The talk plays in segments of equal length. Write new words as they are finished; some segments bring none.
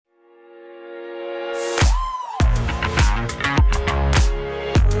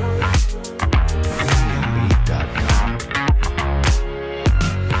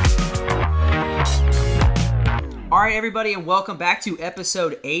everybody, and welcome back to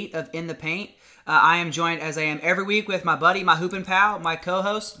episode 8 of In the Paint. I am joined, as I am every week, with my buddy, my hooping pal, my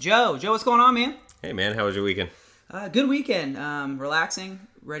co-host, Joe. Joe, what's going on, man? Hey, man. How was your weekend? Good weekend. Relaxing,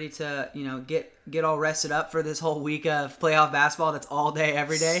 ready to get all rested up for this whole week of playoff basketball. That's all day,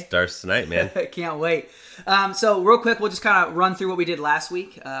 every day. Starts tonight, man. Can't wait. So real quick, we'll just kind of run through what we did last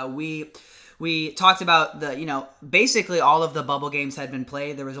week. We talked about basically all of the bubble games had been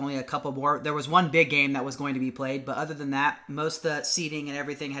played. There was only a couple more. There was one big game that was going to be played, but other than that, most of the seeding and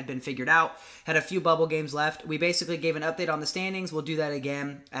everything had been figured out. Had a few bubble games left. We basically gave an update on the standings. We'll do that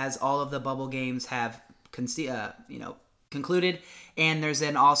again as all of the bubble games have concluded. And there's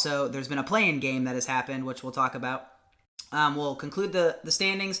been a play-in game that has happened, which we'll talk about. We'll conclude the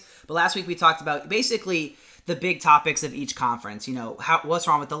standings, but last week we talked about basically the big topics of each conference. What's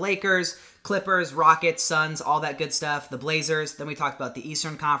wrong with the Lakers, Clippers, Rockets, Suns, all that good stuff, the Blazers. Then we talked about the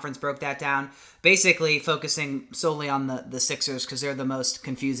Eastern Conference, broke that down, basically focusing solely on the Sixers because they're the most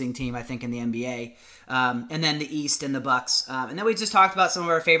confusing team, I think, in the NBA. And then the East and the Bucks. And then we just talked about some of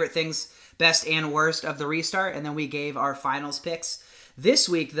our favorite things, best and worst of the restart, and then we gave our finals picks. This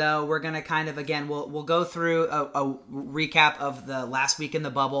week, though, we're going to kind of, again, we'll go through a recap of the last week in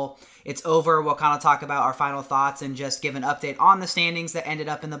the bubble. It's over. We'll kind of talk about our final thoughts and just give an update on the standings that ended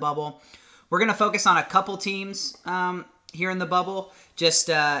up in the bubble. We're going to focus on a couple teams here in the bubble, just,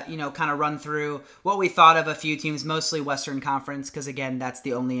 kind of run through what we thought of a few teams, mostly Western Conference, because, again, that's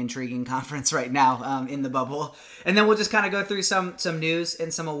the only intriguing conference right now in the bubble. And then we'll just kind of go through some news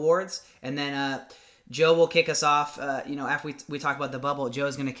and some awards, and then Joe will kick us off. After we talk about the bubble,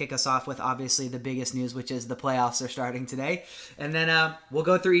 Joe's going to kick us off with obviously the biggest news, which is the playoffs are starting today. And then we'll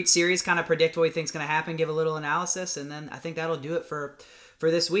go through each series, kind of predict what we think's going to happen, give a little analysis, and then I think that'll do it for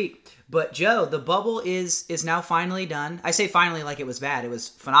this week. But Joe, the bubble is now finally done. I say finally like it was bad. It was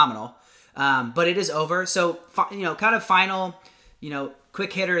phenomenal. But it is over. So, kind of final,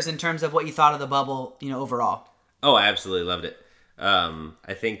 quick hitters in terms of what you thought of the bubble, overall. Oh, I absolutely loved it.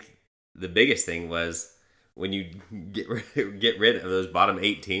 I think the biggest thing was when you get rid of those bottom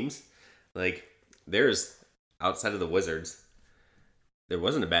 8 teams, like there's outside of the Wizards, there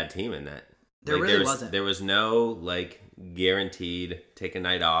wasn't a bad team in that. There wasn't. There was no guaranteed take a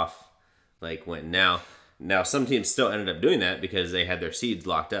night off. Now some teams still ended up doing that because they had their seeds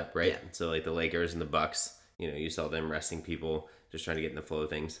locked up, right? Yeah. So the Lakers and the Bucks, you saw them resting people, just trying to get in the flow of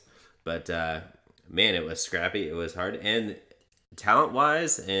things. But man, it was scrappy. It was hard, and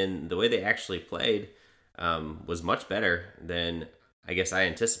talent-wise and the way they actually played was much better than I guess I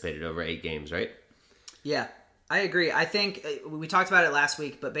anticipated over 8 games, right? Yeah, I agree. I think we talked about it last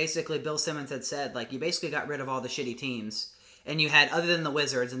week, but basically Bill Simmons had said, you basically got rid of all the shitty teams, and you had, other than the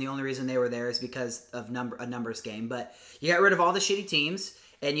Wizards, and the only reason they were there is because of a numbers game, but you got rid of all the shitty teams,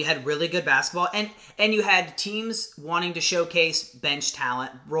 and you had really good basketball, and you had teams wanting to showcase bench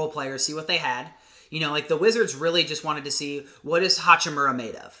talent, role players, see what they had. The Wizards really just wanted to see what is Hachimura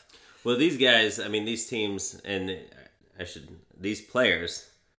made of. Well, these guys, these teams, and these players,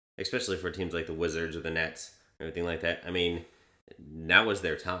 especially for teams like the Wizards or the Nets, everything like that, now was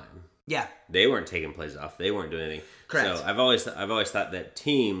their time. Yeah. They weren't taking plays off. They weren't doing anything. Correct. So I've always thought that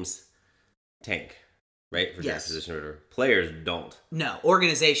teams tank, right, for draft position or whatever. Players don't. No,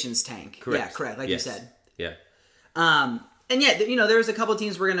 organizations tank. Correct. Yeah, correct, like yes. you said. Yeah. And yeah, there was a couple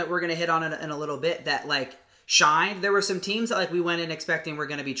teams we're gonna hit on in a little bit that shined. There were some teams that we went in expecting were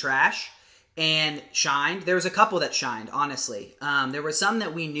gonna be trash and shined. There was a couple that shined, honestly. There were some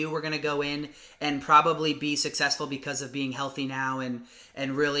that we knew were gonna go in and probably be successful because of being healthy now and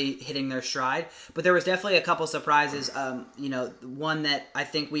really hitting their stride. But there was definitely a couple surprises. One that I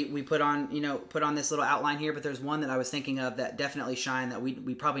think we put on this little outline here, but there's one that I was thinking of that definitely shined that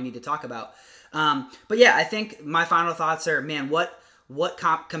we probably need to talk about. But yeah, I think my final thoughts are, man, what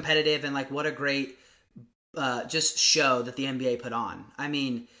competitive and what a great just show that the NBA put on.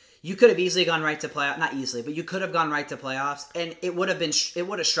 You could have easily gone right to playoffs, not easily, but you could have gone right to playoffs, and it would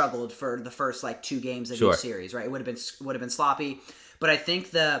have struggled for the first 2 games of each series, right? It would have been sloppy, but I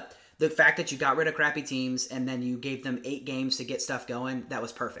think the fact that you got rid of crappy teams and then you gave them 8 games to get stuff going, that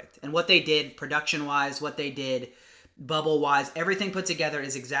was perfect. And what they did production wise, what they did bubble wise, everything put together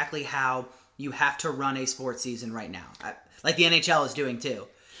is exactly how you have to run a sports season right now, like the NHL is doing too.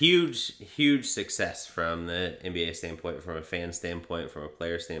 Huge success from the NBA standpoint, from a fan standpoint, from a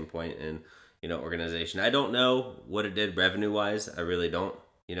player standpoint, and organization. I don't know what it did revenue wise. I really don't.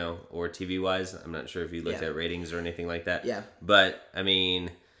 Or TV wise. I'm not sure if you looked at ratings or anything like that. Yeah. But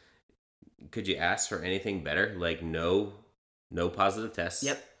could you ask for anything better? No positive tests.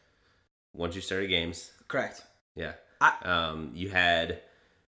 Yep. Once you started games. Correct. Yeah. You had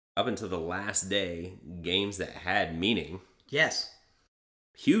up until the last day, games that had meaning, Yes.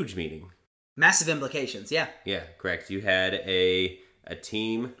 huge meaning. Massive implications, yeah. Yeah, correct. You had a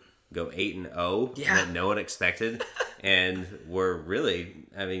team go 8-0 Yeah. that no one expected, and were really,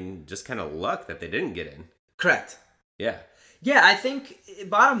 I mean, just kind of luck that they didn't get in. Correct. Yeah. Yeah, I think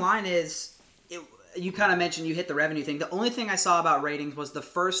bottom line is, you kind of mentioned you hit the revenue thing. The only thing I saw about ratings was the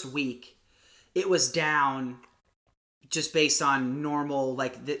first week, it was down just based on normal,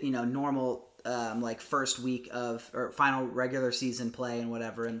 normal like first week of or final regular season play and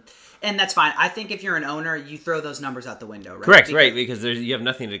whatever, and that's fine. I think if you're an owner, you throw those numbers out the window, right? Correct, right? Because you have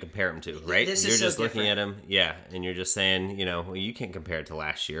nothing to compare them to, right? This is You're so just looking different. at them, yeah, and you're just saying, well, you can't compare it to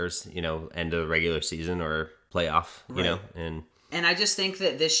last year's, end of the regular season or playoff, Right. And I just think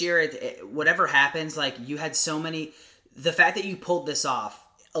that this year, whatever happens, like you had so many, the fact that you pulled this off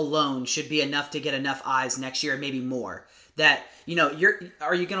alone should be enough to get enough eyes next year, maybe more. That,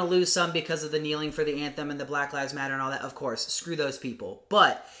 are you going to lose some because of the kneeling for the anthem and the Black Lives Matter and all that? Of course, screw those people.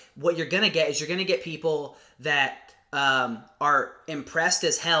 But what you're going to get is you're going to get people that are impressed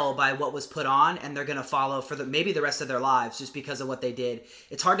as hell by what was put on, and they're going to follow for maybe the rest of their lives just because of what they did.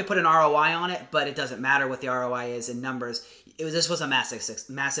 It's hard to put an ROI on it, but it doesn't matter what the ROI is in numbers. This was a massive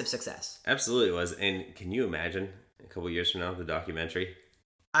success. Absolutely it was. And can you imagine a couple years from now, the documentary?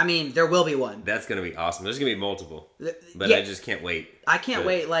 I mean, there will be one. That's going to be awesome. There's going to be multiple. But Yeah. I just can't wait. I can't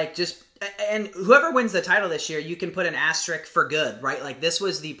wait. And whoever wins the title this year, you can put an asterisk for good, right? Like, this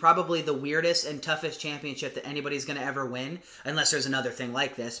was probably the weirdest and toughest championship that anybody's going to ever win, unless there's another thing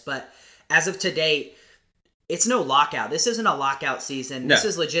like this. But as of to date, it's no lockout. This isn't a lockout season. No. This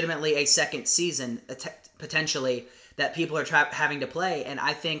is legitimately a second season, potentially, that people are having to play. And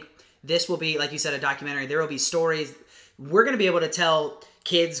I think this will be, like you said, a documentary. There will be stories. We're going to be able to tell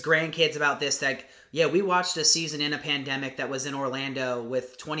kids, grandkids about this, like, yeah, we watched a season in a pandemic that was in Orlando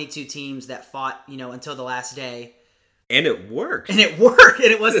with 22 teams that fought, until the last day. And it worked. And it worked.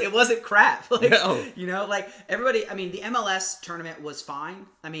 And it wasn't crap. No. Everybody, I mean, the MLS tournament was fine.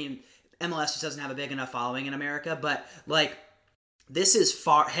 I mean, MLS just doesn't have a big enough following in America, but this is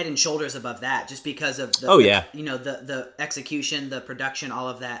far head and shoulders above that just because of the execution, the production, all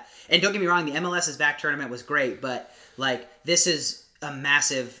of that. And don't get me wrong, the MLS's back tournament was great, but this is a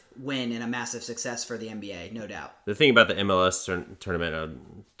massive win and a massive success for the NBA, no doubt. The thing about the MLS tournament, I'll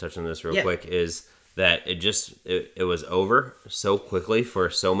touch on this real quick, is that it was over so quickly for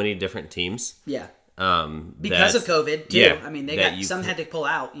so many different teams. Yeah. Because of COVID, too. Yeah, I mean, some had to pull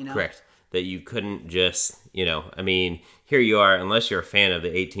out, Correct. That you couldn't just, I mean, here you are, unless you're a fan of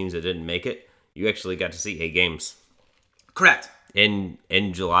the 8 teams that didn't make it, you actually got to see 8 games. Correct. In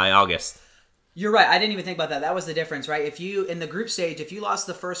July, August. You're right. I didn't even think about that. That was the difference, right? If you, in the group stage, if you lost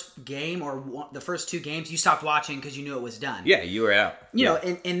the first game or the first 2 games, you stopped watching because you knew it was done. Yeah, you were out. You know,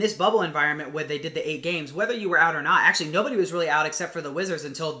 in this bubble environment where they did the 8 games, whether you were out or not, actually nobody was really out except for the Wizards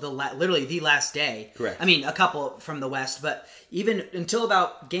until literally the last day. Correct. I mean, a couple from the West, but even until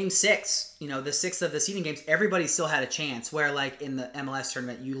about game 6, the 6th of the seeding games, everybody still had a chance. Where in the MLS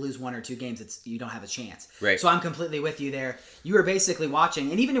tournament, you lose 1 or 2 games, you don't have a chance. Right. So I'm completely with you there. You were basically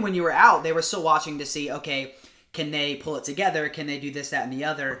watching, and even when you were out, they were still watching to see, okay, can they pull it together? Can they do this, that, and the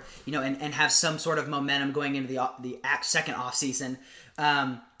other? And have some sort of momentum going into the second off season.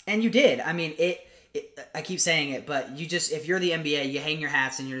 And you did. I mean, I keep saying it, but if you're the NBA, you hang your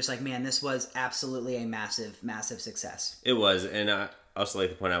hats and you're just like, man, this was absolutely a massive, massive success. It was, and I also like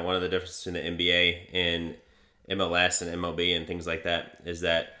to point out one of the differences between the NBA and MLS and MLB and things like that is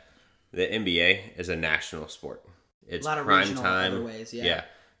that the NBA is a national sport. It's a lot of prime regional time. other ways, yeah.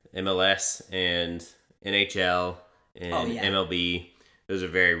 MLS and NHL and MLB, those are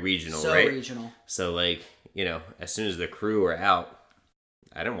very regional, so right? Regional. So, as soon as the crew were out,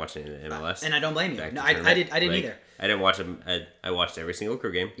 I didn't watch any of the MLS. And I don't blame you. No, I didn't either. I didn't watch them. I watched every single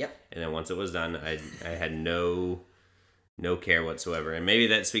crew game. Yep. And then once it was done, I had no care whatsoever. And maybe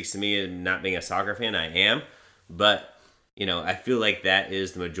that speaks to me not being a soccer fan. I am. But, I feel like that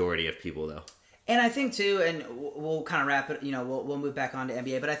is the majority of people, though. And I think, too, and we'll kind of wrap it, we'll move back on to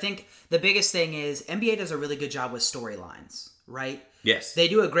NBA. But I think the biggest thing is NBA does a really good job with storylines, right? Yes. They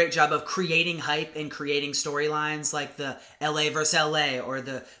do a great job of creating hype and creating storylines like the LA versus LA or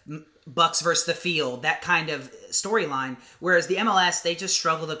the Bucks versus the field, that kind of storyline. Whereas the MLS, they just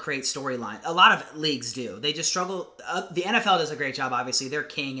struggle to create storyline. A lot of leagues do. They just struggle. The NFL does a great job, obviously. They're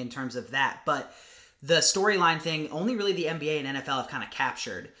king in terms of that. But the storyline thing, only really the NBA and NFL have kind of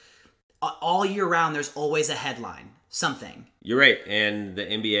captured. All year round, there's always a headline. Something. You're right, and the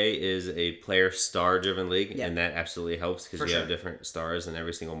NBA is a player star-driven league, and that absolutely helps because you have different stars in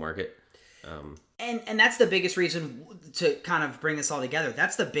every single market. And that's the biggest reason to kind of bring this all together.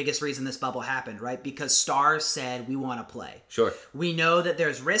 That's the biggest reason this bubble happened, right? Because stars said, we want to play. Sure. We know that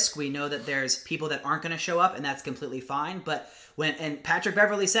there's risk. We know that there's people that aren't going to show up, and that's completely fine. But and Patrick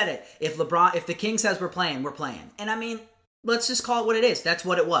Beverley said it, if the King says we're playing, we're playing. And I mean, let's just call it what it is. That's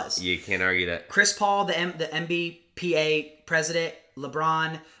what it was. You can't argue that. Chris Paul, the NBPA president,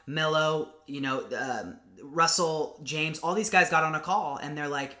 LeBron, Melo, Russell, James, all these guys got on a call, and they're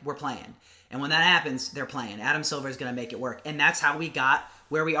like, we're playing. And when that happens, they're playing. Adam Silver is going to make it work. And that's how we got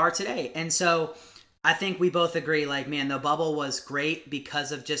where we are today. And so I think we both agree, like, man, the bubble was great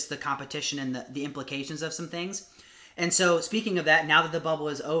because of just the competition and the implications of some things. And so speaking of that, now that the bubble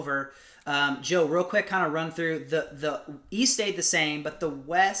is over, Joe, real quick, kind of run through the East stayed the same, but the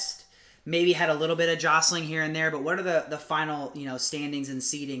West maybe had a little bit of jostling here and there. But what are the final, standings and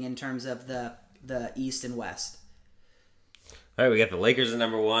seeding in terms of the East and West? All right, we got the Lakers at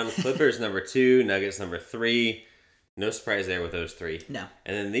number 1, Clippers number 2, Nuggets number 3. No surprise there with those 3. No.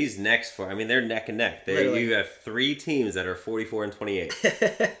 And then these next 4, I mean, they're neck and neck. You have 3 teams that are 44 and 28.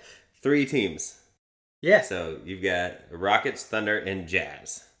 3 teams. Yeah. So you've got Rockets, Thunder, and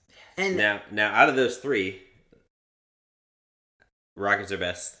Jazz. And now out of those 3, Rockets are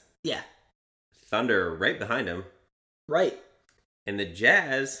best. Yeah. Thunder are right behind them. Right. And the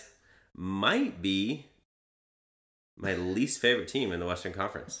Jazz might be my least favorite team in the Western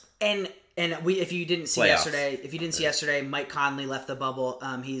Conference. And if you didn't see Playoffs. yesterday, Mike Conley left the bubble.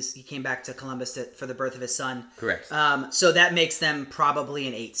 He came back to Columbus for the birth of his son. Correct. So that makes them probably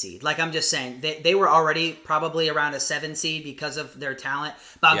an 8 seed. Like, I'm just saying, they were already probably around a 7 seed because of their talent.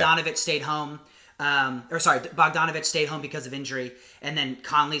 Bogdanovich stayed home. Bogdanovich stayed home because of injury, and then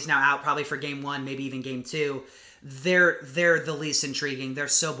Conley's now out probably for game 1, maybe even game 2. They're the least intriguing. They're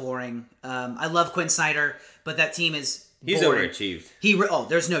so boring. I love Quinn Snyder, but that team is He's boring. overachieved.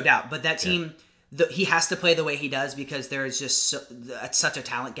 There's no doubt. But that team, he has to play the way he does because there is just such a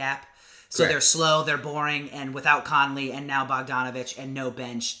talent gap. So Correct. They're slow, they're boring, and without Conley and now Bogdanovich and no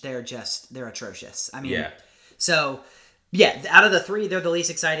bench, they're atrocious. I mean, so yeah, out of the 3, they're the least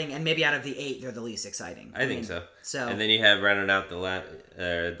exciting, and maybe out of the 8, they're the least exciting. I think so. So and then you have rounding out the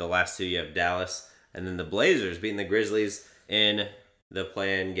last 2. You have Dallas, and then the Blazers beating the Grizzlies in the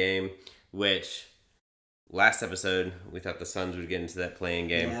play-in game, which last episode we thought the Suns would get into that play-in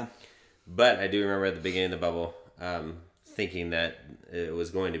game. Yeah. But I do remember at the beginning of the bubble thinking that it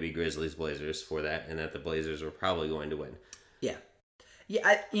was going to be Grizzlies-Blazers for that, and that the Blazers were probably going to win. Yeah.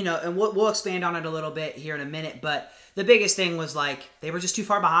 Yeah, and we'll expand on it a little bit here in a minute, but the biggest thing was, like, they were just too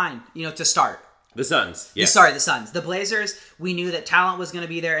far behind, to start. The Suns, yes. Sorry, the Suns. The Blazers, we knew that talent was going to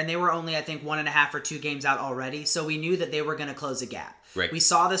be there, and they were only, I think, 1.5 or 2 games out already, so we knew that they were going to close a gap. Right. We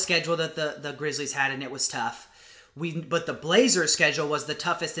saw the schedule that the Grizzlies had, and it was tough. But the Blazers' schedule was the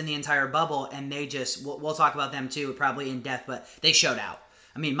toughest in the entire bubble, and they just, we'll talk about them too, probably in depth, but they showed out.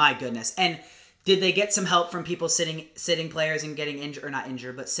 I mean, my goodness. And did they get some help from people sitting players and getting injured, or not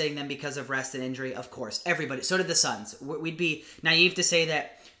injured, but sitting them because of rest and injury? Of course. Everybody. So did the Suns. We'd be naive to say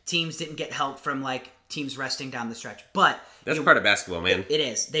that teams didn't get help from, like, teams resting down the stretch. But that's part of basketball, man. It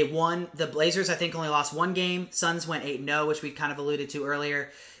is. They won. The Blazers, I think, only lost 1 game. Suns went 8-0, which we kind of alluded to earlier.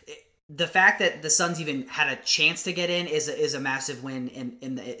 The fact that the Suns even had a chance to get in is a massive win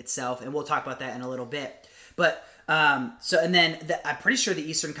in itself, and we'll talk about that in a little bit. But I'm pretty sure the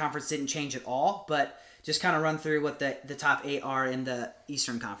Eastern Conference didn't change at all, but just kind of run through what the top 8 are in the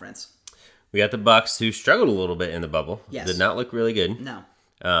Eastern Conference. We got the Bucks, who struggled a little bit in the bubble. Yes. Did not look really good. No.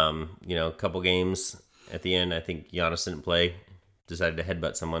 A couple games at the end, I think Giannis didn't play, decided to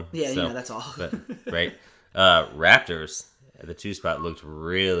headbutt someone. Yeah, that's all. But, right. Raptors at the 2 spot looked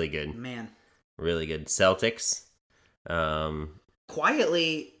really good. Man. Really good. Celtics.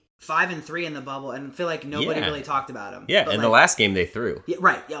 Quietly 5-3 in the bubble, and I feel like nobody really talked about them. Yeah, and the last game they threw. Yeah,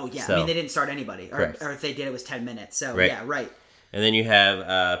 right. Oh, yeah. So, I mean, they didn't start anybody. Or if they did, it was 10 minutes. So, yeah, right. And then you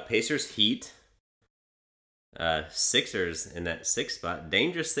have Pacers, Heat. Sixers in that 6th spot.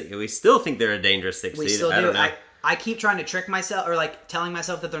 Dangerous. We still think they're a dangerous 6th seed. We still do. I don't know. I keep trying to trick myself, or like telling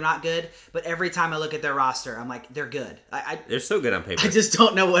myself that they're not good, but every time I look at their roster, I'm like, they're good. They're so good on paper. I just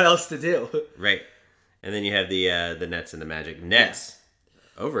don't know what else to do. Right. And then you have the Nets and the Magic. Nets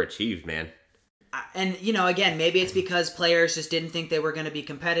overachieved, man. And, again, maybe it's because players just didn't think they were going to be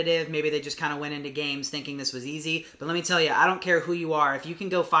competitive. Maybe they just kind of went into games thinking this was easy. But let me tell you, I don't care who you are. If you can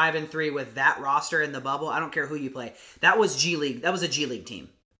go 5-3 with that roster in the bubble, I don't care who you play. That was G League. That was a G League team.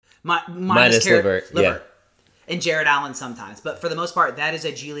 Minus LeVert. Yeah. And Jared Allen sometimes. But for the most part, that is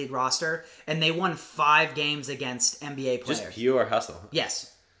a G League roster. And they won 5 games against NBA players. Just pure hustle.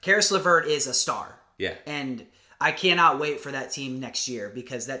 Yes. Karis LeVert is a star. Yeah. And I cannot wait for that team next year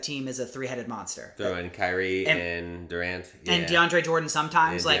because that team is a three-headed monster. Throw in Kyrie and Durant. Yeah. And DeAndre Jordan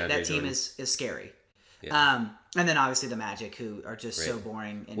sometimes. And like, that team Jordan. is scary. Yeah. And then obviously the Magic, who are just so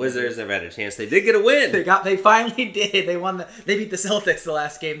boring. And Wizards never had a chance. They did get a win. They finally did. They beat the Celtics the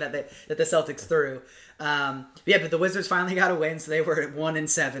last game that the Celtics threw. But the Wizards finally got a win, so they were at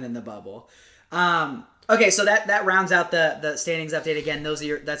 1-7 in the bubble. Okay, so that rounds out the standings update. Again,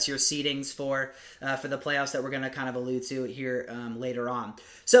 that's your seedings for the playoffs that we're going to kind of allude to here later on.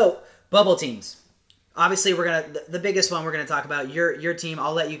 So bubble teams. Obviously, the biggest one we're gonna talk about your team.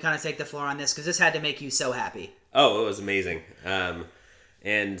 I'll let you kind of take the floor on this because this had to make you so happy. Oh, it was amazing. And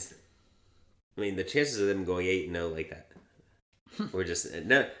I mean, the chances of them going 8-0 like that were just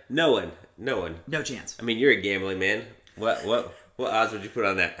no one. No chance. I mean, you're a gambling man. What odds would you put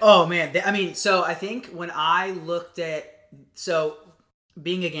on that? Oh man, so I think when I looked at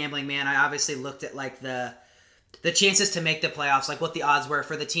being a gambling man, I obviously looked at like the chances to make the playoffs, like what the odds were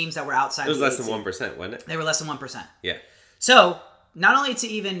for the teams that were outside. It was less than 1%, wasn't it? They were less than 1%. Yeah. So not only to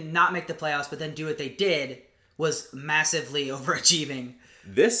even not make the playoffs, but then do what they did was massively overachieving.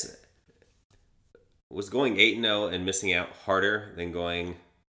 This was going 8-0 and missing out harder than going.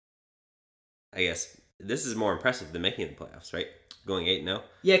 I guess this is more impressive than making the playoffs, right? Going 8-0.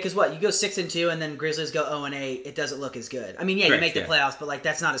 Yeah, because what, you go 6-2 and then Grizzlies go 0-8. It doesn't look as good. I mean, yeah, Correct, you make the playoffs, but like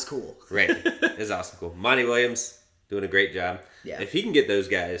that's not as cool. Right, it's awesome cool. Monty Williams doing a great job. Yeah. If he can get those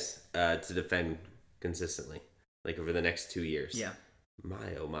guys to defend consistently, like over the next 2 years. Yeah.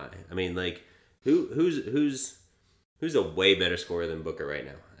 My oh my! I mean, like who's a way better scorer than Booker right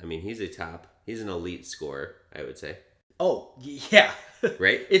now? I mean, he's an elite scorer, I would say. Oh yeah.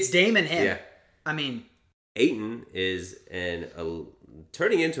 Right. It's Dame and him. Yeah. I mean, Ayton is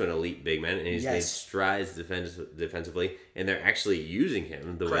turning into an elite big man, and he's made Yes. strides defensively, and they're actually using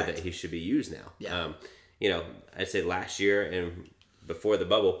him the Correct. way that he should be used now. Yeah. I'd say last year and before the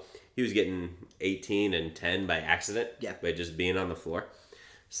bubble, he was getting 18 and 10 by accident, Yeah. by just being on the floor.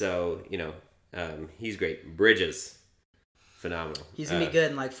 So, he's great. Bridges, phenomenal. he's gonna be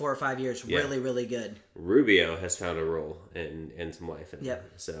good in like 4 or 5 years. Yeah. Really, really good. Rubio has found a role and some life in it.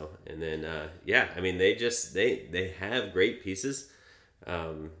 Yep. So, and then, I mean, they have great pieces.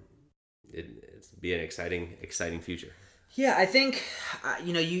 It's be an exciting future. Yeah, I think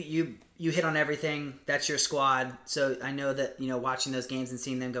you hit on everything. That's your squad. So I know that watching those games and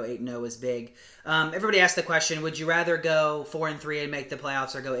seeing them go 8-0 is big. Everybody asked the question: would you rather go 4-3 and make the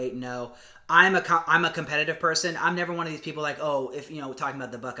playoffs, or go 8-0? I'm a competitive person. I'm never one of these people like, oh, if talking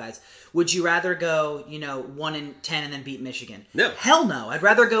about the Buckeyes, would you rather go 1-10 and then beat Michigan? No, hell no. I'd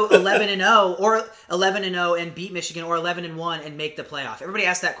rather go 11-0 or 11-0 and beat Michigan, or 11-1 and make the playoff. Everybody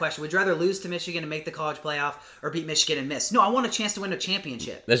asked that question: would you rather lose to Michigan and make the college playoff, or beat Michigan and miss? No, I want a chance to win a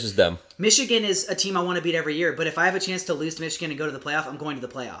championship. That's just dumb. Michigan is a team I want to beat every year, but if I have a chance to lose to Michigan and go to the playoff, I'm going to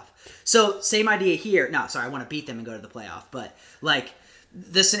the playoff. So same idea here. No, sorry, I want to beat them and go to the playoff, but like.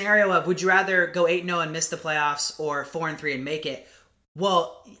 The scenario of would you rather go 8-0 and miss the playoffs, or 4-3 and make it?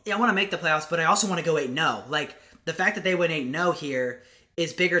 Well, I want to make the playoffs, but I also want to go 8-0. Like, the fact that they went 8-0 here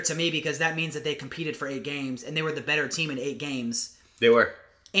is bigger to me because that means that they competed for 8 games and they were the better team in 8 games. They were.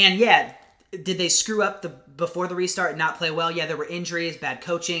 And yeah, did they screw up before the restart and not play well? Yeah, there were injuries, bad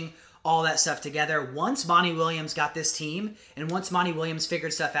coaching, all that stuff together. Once Monty Williams got this team, and once Monty Williams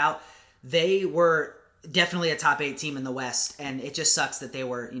figured stuff out, they were definitely a top 8 team in the West, and it just sucks that they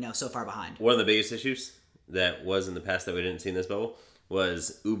were, so far behind. One of the biggest issues that was in the past that we didn't see in this bubble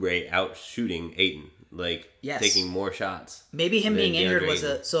was Oubre out shooting Ayton, taking more shots. Maybe him being injured was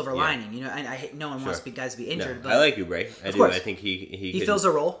Ayton. a silver lining. I hate no one wants guys to be injured. No, but I like Oubre. I do. I think he fills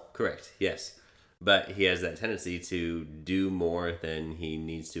a role. Correct. Yes. But he has that tendency to do more than he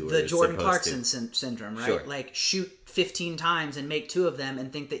needs to. The Jordan Clarkson syndrome, right? Sure. Like shoot 15 times and make 2 of them,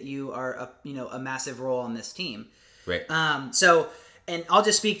 and think that you are a massive role on this team. Right. And I'll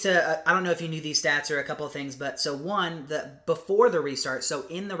just speak to. I don't know if you knew these stats or a couple of things, but so one, before the restart, so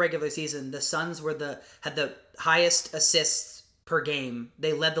in the regular season, the Suns had the highest assists per game.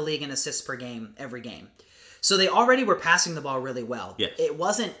 They led the league in assists per game every game. So they already were passing the ball really well. Yes. It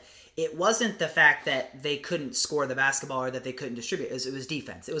wasn't the fact that they couldn't score the basketball or that they couldn't distribute. It was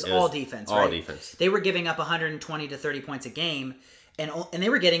defense. It was all defense, right? All defense. They were giving up 120 to 30 points a game, and they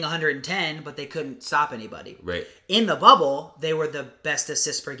were getting 110, but they couldn't stop anybody. Right. In the bubble, they were the best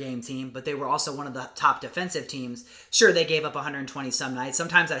assists per game team, but they were also one of the top defensive teams. Sure, they gave up 120 some nights.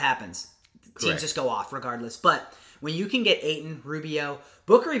 Sometimes that happens. Correct. Teams just go off regardless. But when you can get Ayton, Rubio,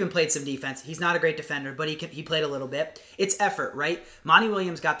 Booker even played some defense. He's not a great defender, but he played a little bit. It's effort, right? Monty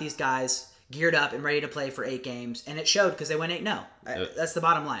Williams got these guys geared up and ready to play for 8 games, and it showed because they went 8-0. That's the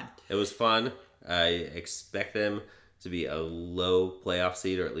bottom line. It was fun. I expect them to be a low playoff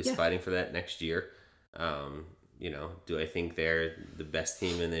seed, or at least fighting for that next year. Do I think they're the best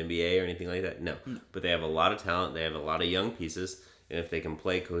team in the NBA or anything like that? No. But they have a lot of talent. They have a lot of young pieces. And if they can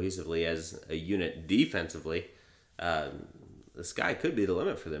play cohesively as a unit defensively, the sky could be the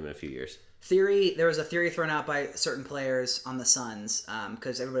limit for them in a few years. There was a theory thrown out by certain players on the Suns,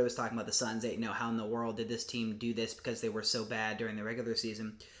 because everybody was talking about the Suns. They didn't know how in the world did this team do this because they were so bad during the regular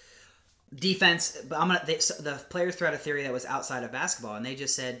season. Defense, but the players threw out a theory that was outside of basketball, and they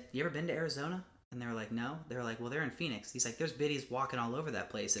just said, "You ever been to Arizona?" And they were like, "No." They were like, "Well, they're in Phoenix." He's like, "There's biddies walking all over that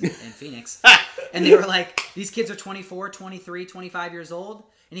place in Phoenix." And they were like, "These kids are 24, 23, 25 years old."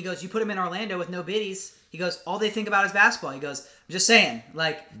 And he goes, "You put them in Orlando with no biddies." He goes, "All they think about is basketball." He goes, "I'm just saying,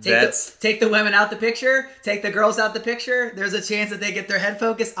 like, take the women out the picture, take the girls out the picture. There's a chance that they get their head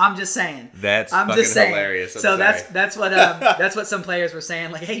focused. I'm just saying." I'm fucking just saying. Hilarious. So that's what some players were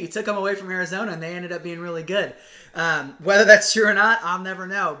saying. Like, hey, you took them away from Arizona, and they ended up being really good. Whether that's true or not, I'll never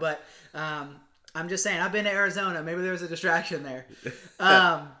know. But I'm just saying, I've been to Arizona. Maybe there was a distraction there.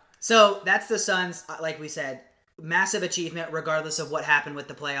 So that's the Suns. Like we said, massive achievement, regardless of what happened with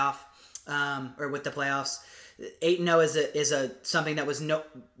the playoff. Or with the playoffs. 8-0 is a something that was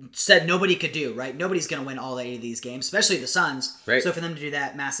said nobody could do, right? Nobody's going to win all 8 of these games, especially the Suns. Right. So for them to do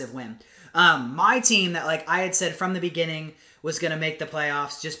that, massive win. My team that, like I had said from the beginning, was going to make the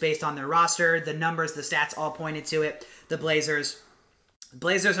playoffs just based on their roster, the numbers, the stats all pointed to it. The Blazers.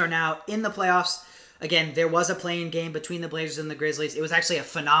 Blazers are now in the playoffs. Again, there was a play-in game between the Blazers and the Grizzlies. It was actually a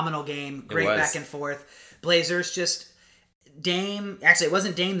phenomenal game. Great back and forth. Blazers just... Dame, actually it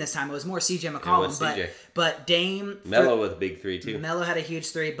wasn't Dame this time, it was more CJ McCollum, but Dame, Melo with a big 3 too. Melo had a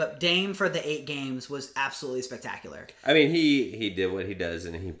huge 3, but Dame for the 8 games was absolutely spectacular. I mean, he did what he does,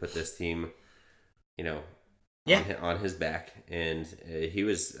 and he put this team, on his back, and he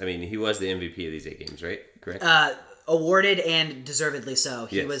was the MVP of these 8 games, right? Correct. Awarded and deservedly so.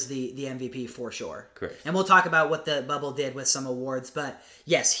 He was the MVP for sure. Correct. And we'll talk about what the bubble did with some awards, but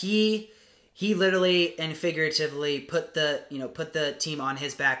yes, he literally and figuratively put the team on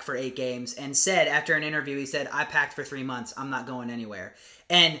his back for 8 games, and said after an interview, he said, "I packed for 3 months. I'm not going anywhere."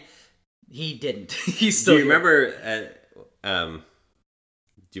 And he didn't. He's still. Do you remember?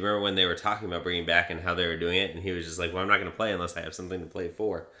 Do you remember when they were talking about bringing back and how they were doing it? And he was just like, "Well, I'm not going to play unless I have something to play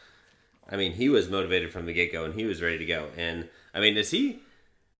for." I mean, he was motivated from the get go, and he was ready to go. And I mean, is he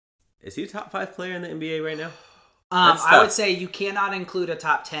a top 5 player in the NBA right now? I would say you cannot include a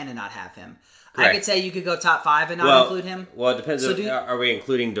top 10 and not have him. Correct. I could say you could go top 5 and not include him. Well, it depends. Are we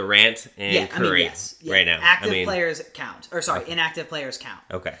including Durant and Curry right now? Active players count. Inactive players count.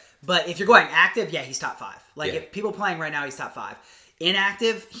 Okay. But if you're going active, he's top 5. If people playing right now, he's top 5.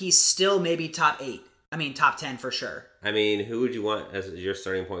 Inactive, he's still maybe top 8. I mean, top 10 for sure. I mean, who would you want as your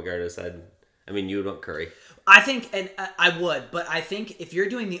starting point guard aside? I mean, you would want Curry. I think, and I would, but I think if you're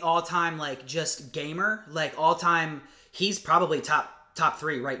doing the all-time, just gamer, all-time, he's probably top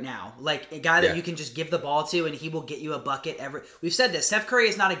 3 right now. A guy that you can just give the ball to and he will get you a bucket every... We've said this. Steph Curry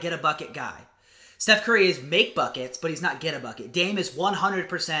is not a get-a-bucket guy. Steph Curry is make buckets, but he's not get-a-bucket. Dame is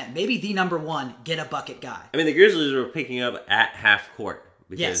 100%, maybe the number 1 get-a-bucket guy. I mean, the Grizzlies were picking up at half court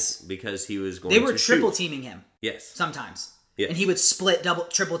because he was going to They were triple-teaming him. Yes. Sometimes. Yes. And he would split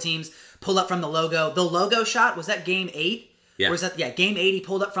triple teams, pull up from the logo. The logo shot, was that game 8? Yeah. Or was that, game 8, he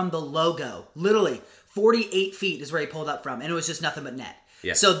pulled up from the logo. Literally, 48 feet is where he pulled up from, and it was just nothing but net.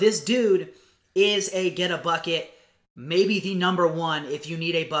 Yeah. So this dude is a get-a-bucket, maybe the number 1. If you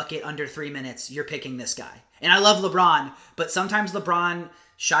need a bucket under 3 minutes, you're picking this guy. And I love LeBron, but sometimes LeBron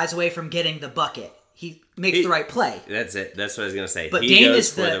shies away from getting the bucket. He makes the right play. That's it. That's what I was going to say. But he Dame goes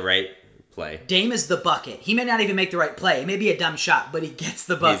is for the right play. Dame is the bucket. He may not even make the right play. It may be a dumb shot, but he gets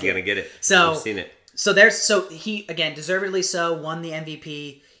the bucket. He's going to get it. So, I've seen it. So he, again, deservedly so, won the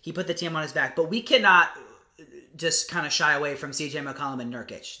MVP. He put the team on his back. But we cannot just kind of shy away from CJ McCollum and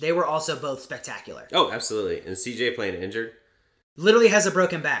Nurkic. They were also both spectacular. Oh, absolutely. And CJ playing injured. Literally has a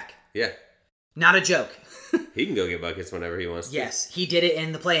broken back. Yeah. Not a joke. He can go get buckets whenever he wants to. Yes, he did it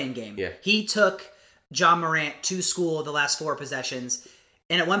in the play-in game. Yeah. He took John Morant to school the last 4 possessions,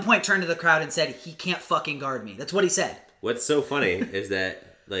 and at one point turned to the crowd and said, "He can't fucking guard me." That's what he said. What's so funny is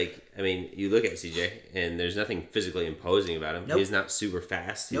that, you look at CJ, and there's nothing physically imposing about him. Nope. He's not super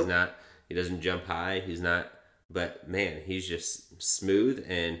fast. He doesn't jump high. But man, he's just smooth,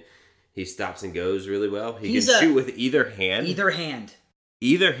 and he stops and goes really well. He can shoot with either hand. Either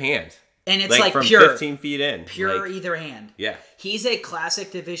hand. And it's from pure. 15 feet in. Pure either hand. Yeah. He's a classic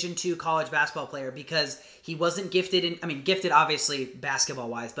Division II college basketball player because he wasn't gifted gifted obviously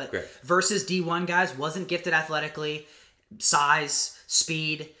basketball-wise, but Correct. Versus D1 guys, wasn't gifted athletically, size,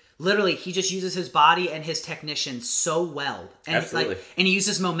 speed. literally he just uses his body and his technician so well. And Absolutely. And he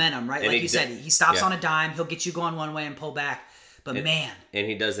uses momentum, right? And like you said, he stops yeah. on a dime. He'll get you going one way and pull back. But man. And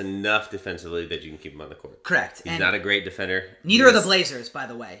he does enough defensively that you can keep him on the court. Correct. He's not a great defender. Neither are the Blazers, by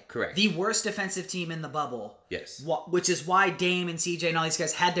the way. Correct. The worst defensive team in the bubble. Yes. Which is why Dame and CJ and all these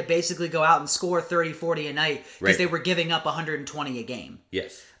guys had to basically go out and score 30, 40 a night because they were giving up 120 a game.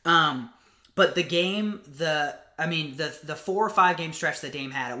 Yes. But the game, the 4 or 5 game stretch that Dame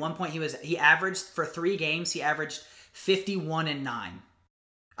had, at one point he averaged, for 3 games, he averaged 51 and 9.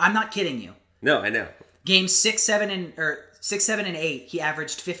 I'm not kidding you. No, I know. Games 6, 7, and 8, he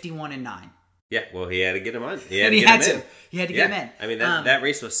averaged 51 and 9. Yeah, well, he had to get him on. He had to get him in. I mean, that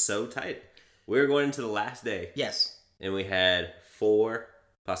race was so tight. We were going into the last day. Yes. And we had 4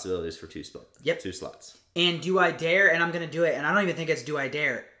 possibilities for 2 spots. Yep. 2 slots. And do I dare? And I'm going to do it. And I don't even think it's do I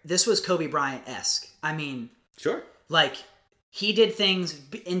dare. This was Kobe Bryant-esque. I mean... Sure. Like, he did things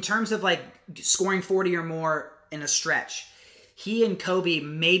in terms of, like, scoring 40 or more in a stretch. He and Kobe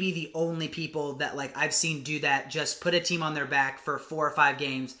may be the only people that, like, I've seen do that. Just put a team on their back for 4 or 5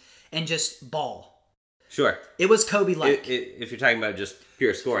 games and just ball. Sure. It was Kobe-like. If you're talking about just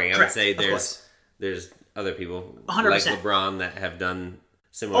pure scoring, Correct. I would say there's other people 100%. like LeBron that have done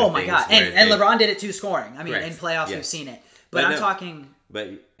similar things. Oh, my God. And LeBron did it too, scoring. I mean, Correct. in playoffs, Yes. we've seen it. But I'm talking... But,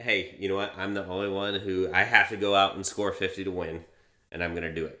 hey, you know what? I'm the only one who I have to go out and score 50 to win, and I'm going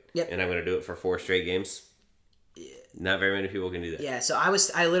to do it. Yep. And I'm going to do it for 4 straight games. Not very many people can do that. Yeah, so I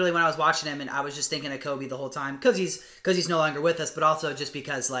literally, when I was watching him, and I was just thinking of Kobe the whole time, because he's no longer with us, but also just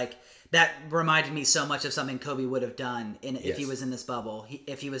because, like, that reminded me so much of something Kobe would have done if he was in this bubble.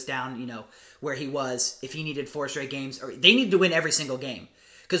 If he was down, where he was, if he needed 4 straight games, or they needed to win every single game.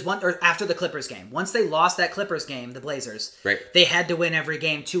 Because after the Clippers game, once they lost that Clippers game, the Blazers, they had to win every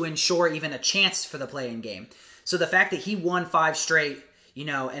game to ensure even a chance for the play-in game. So the fact that he won 5 straight,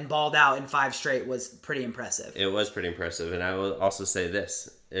 and balled out in 5 straight was pretty impressive. It was pretty impressive, and I will also say this: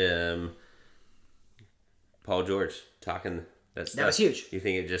 Paul George talking that stuff. That was huge. You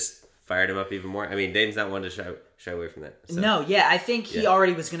think it just fired him up even more? I mean, Dame's not one to shy away from that. So. No, yeah, I think he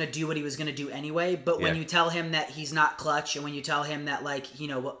already was going to do what he was going to do anyway. But when you tell him that he's not clutch, and when you tell him that, like,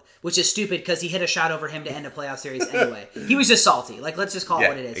 which is stupid because he hit a shot over him to end a playoff series anyway. He was just salty. Like, let's just call it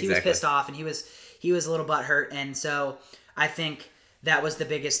what it is. Exactly. He was pissed off, and he was a little butthurt. And so I think that was the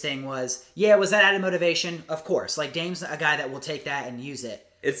biggest thing. Was that added motivation? Of course. Like, Dame's a guy that will take that and use it.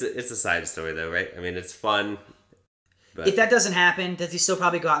 It's a side story though, right? I mean, it's fun. But if that doesn't happen, does he still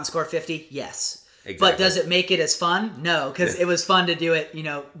probably go out and score 50? Yes. Exactly. But does it make it as fun? No, because it was fun to do it,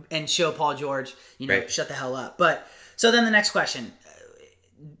 and show Paul George, shut the hell up. But so then the next question: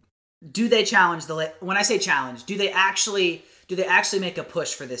 do they challenge when I say challenge, do they actually make a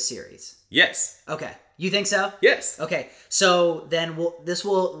push for this series? Yes. Okay, you think so? Yes. Okay, so then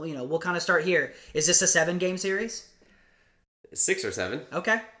we'll kind of start here. Is this a 7-game series? 6 or 7.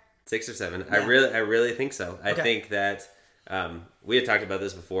 Okay. 6 or 7. Yeah. I really think so. I think that we had talked about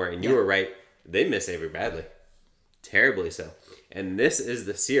this before, and you were right. They miss Avery Bradley, terribly so. And this is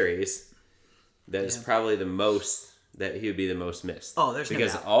the series that is probably the most that he would be the most missed. Oh, there's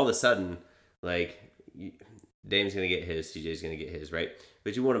because no doubt. all of a sudden, like, Dame's gonna get his, CJ's gonna get his, right?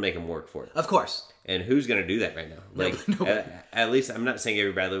 But you want to make him work for it, Of course. And who's gonna do that right now? Like, at least I'm not saying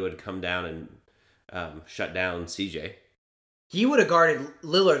Avery Bradley would come down and shut down CJ. He would have guarded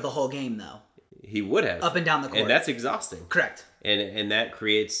Lillard the whole game, though. He would have. Up and down the court. And that's exhausting. Correct. And that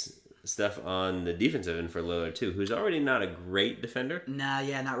creates stuff on the defensive end for Lillard, too, who's already not a great defender. Nah,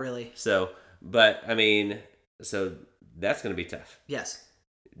 yeah, not really. So that's going to be tough. Yes.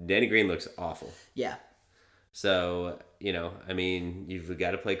 Danny Green looks awful. Yeah. So, you've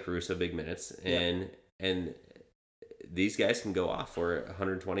got to play Caruso big minutes. And these guys can go off for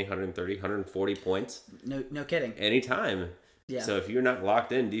 120, 130, 140 points. No kidding. Anytime. Yeah. So if you're not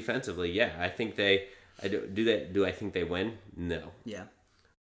locked in defensively, I think do I think they win? No. Yeah.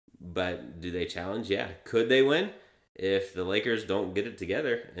 But do they challenge? Yeah. Could they win? If the Lakers don't get it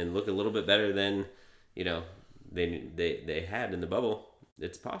together and look a little bit better than, they had in the bubble,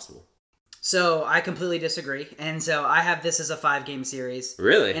 it's possible. So I completely disagree. And so I have this as a 5-game series.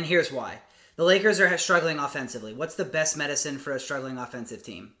 Really? And here's why. The Lakers are struggling offensively. What's the best medicine for a struggling offensive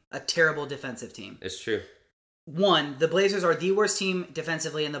team? A terrible defensive team. It's true. 1, the Blazers are the worst team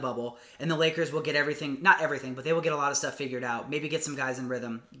defensively in the bubble, and the Lakers will get everything, not everything, but they will get a lot of stuff figured out. Maybe get some guys in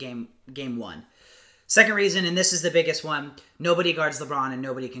rhythm game 1. Second reason, and this is the biggest one, nobody guards LeBron and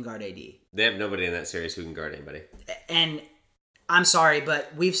nobody can guard AD. They have nobody in that series who can guard anybody. And I'm sorry,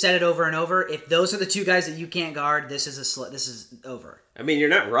 but we've said it over and over. If those are the 2 guys that you can't guard, this is over. I mean, you're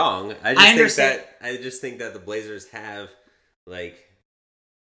not wrong. I just think that the Blazers have, like,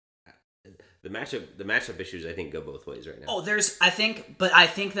 the matchup issues I think go both ways right now. Oh, I think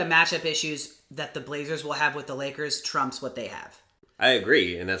the matchup issues that the Blazers will have with the Lakers trumps what they have. I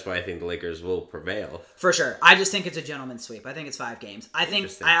agree, and that's why I think the Lakers will prevail. For sure. I just think it's a gentleman's sweep. I think it's 5 games. I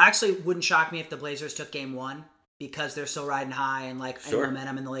actually wouldn't shock me if the Blazers took game 1 because they're still riding high and and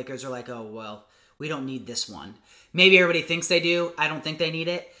momentum, and the Lakers are like, oh, well, we don't need this one. Maybe everybody thinks they do. I don't think they need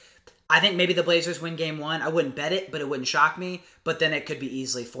it. I think maybe the Blazers win game 1. I wouldn't bet it, but it wouldn't shock me. But then it could be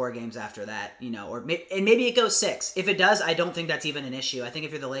easily 4 games after that, and maybe it goes 6. If it does, I don't think that's even an issue. I think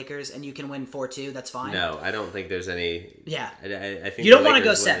if you're the Lakers and you can win 4-2, that's fine. No, I don't think there's any. Yeah, I think you don't want to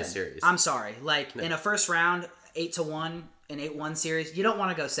go 7. Series. I'm sorry, in a first round 8-1, an 8-1 series, you don't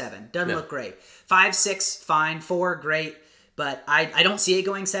want to go 7. Doesn't look great. 5-6, fine. 4, great. But I don't see it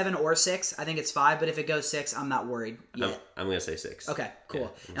going 7 or 6. I think it's 5. But if it goes 6, I'm not worried yet. I'm going to say 6. Okay,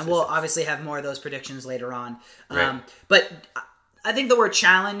 cool. Yeah, and we'll 6. Obviously have more of those predictions later on. Right. But I think the word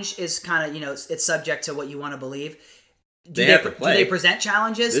challenge is kind of, it's subject to what you want to believe. Do they present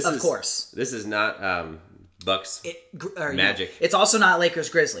challenges? Of course. This is not Bucks Magic. It's also not Lakers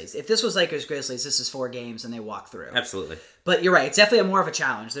Grizzlies. If this was Lakers Grizzlies, this is 4 games and they walk through. Absolutely. But you're right. It's definitely more of a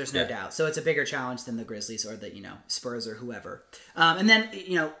challenge. There's no doubt. So it's a bigger challenge than the Grizzlies or the Spurs or whoever. And then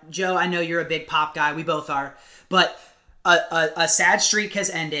Joe, I know you're a big Pop guy. We both are. But a sad streak has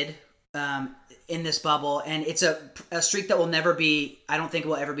ended in this bubble, and it's a streak that will never be. I don't think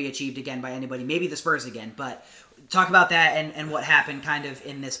will ever be achieved again by anybody. Maybe the Spurs again, but. Talk about that and what happened kind of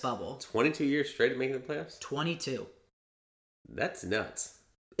in this bubble. 22 years straight of making the playoffs? 22. That's nuts.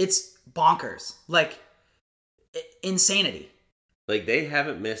 It's bonkers. Insanity. They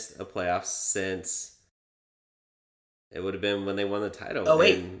haven't missed a playoff since it would have been when they won the title.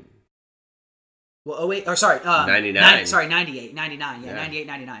 08. Well, 08, or sorry. 99. 98, 99. Yeah, 98,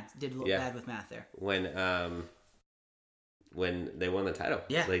 99. Did look bad with math there. When they won the title.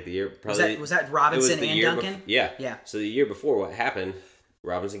 Yeah. The year probably was that Robinson and Duncan? Yeah. So the year before, what happened,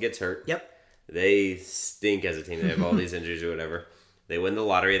 Robinson gets hurt. Yep. They stink as a team. They have all these injuries or whatever. They win the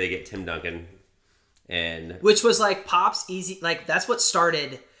lottery, they get Tim Duncan. Which was Pop's easy, that's what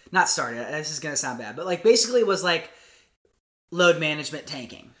not started, this is going to sound bad, but basically was load management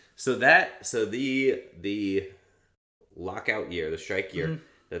tanking. So the lockout year, the strike year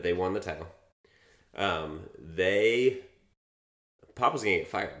that they won the title, Pop was going to get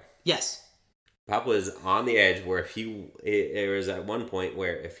fired. Yes. Pop was on the edge where there was at one point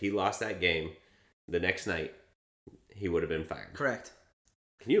where if he lost that game the next night, he would have been fired. Correct.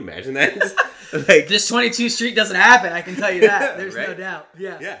 Can you imagine that? This 22 streak doesn't happen, I can tell you that. There's right? No doubt.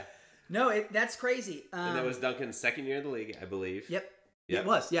 Yeah. Yeah. No, that's crazy. And that was Duncan's second year in the league, I believe. Yep. It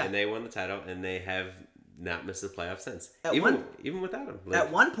was, yeah. And they won the title, and they have not missed the playoffs since. Even without him.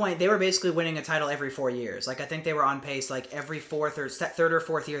 At one point, they were basically winning a title every 4 years. I think they were on pace. Every third or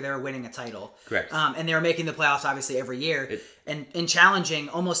fourth year, they were winning a title. Correct. And they were making the playoffs obviously every year, and challenging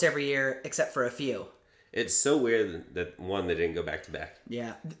almost every year except for a few. It's so weird that one, they didn't go back to back.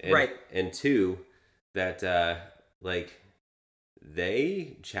 Yeah. Right. And two, that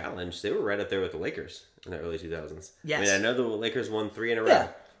they challenged. They were right up there with the Lakers in the early 2000s. Yes. I know the Lakers won 3 in a row. Yeah.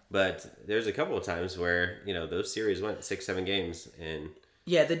 But there's a couple of times where, those series went 6-7 games. And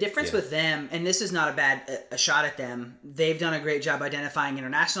yeah, the difference with them, and this is not a shot at them, they've done a great job identifying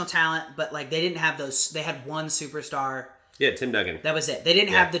international talent, but they didn't have those. They had one superstar. Yeah, Tim Duncan. That was it. They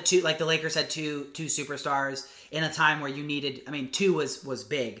didn't have the two, the Lakers had two superstars in a time where you needed, 2 was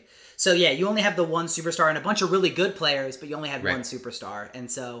big. So yeah, you only have the one superstar and a bunch of really good players, but you only had one superstar. And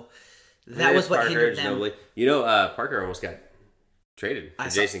so that was what hindered them. Parker almost got traded to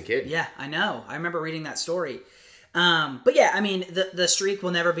Jason Kidd. Yeah, I know. I remember reading that story. But yeah, the streak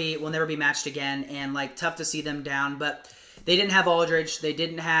will never be matched again, and tough to see them down. But they didn't have Aldridge. They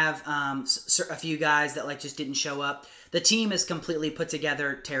didn't have a few guys that just didn't show up. The team is completely put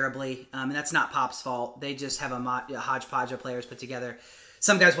together terribly, and that's not Pop's fault. They just have a hodgepodge of players put together.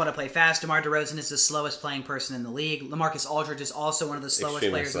 Some guys want to play fast. DeMar DeRozan is the slowest playing person in the league. LaMarcus Aldridge is also one of the slowest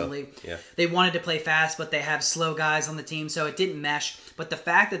players in the league. Yeah. They wanted to play fast, but they have slow guys on the team, so it didn't mesh. But the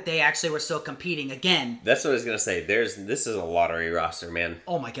fact that they actually were still competing, again... That's what I was going to say. This is a lottery roster, man.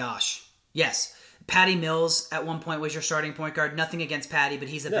 Oh my gosh. Yes. Patty Mills at one point was your starting point guard. Nothing against Patty, but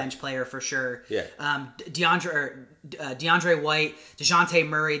he's a bench player for sure. Yeah. DeAndre White, DeJounte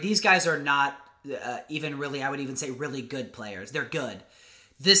Murray, these guys are not even really, I would even say, really good players. They're good.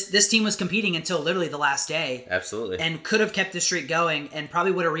 This team was competing until literally the last day. Absolutely. And could have kept the streak going and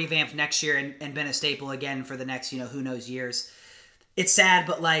probably would have revamped next year and been a staple again for the next, who knows years. It's sad,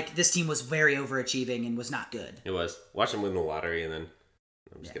 but this team was very overachieving and was not good. It was. Watch them win the lottery and then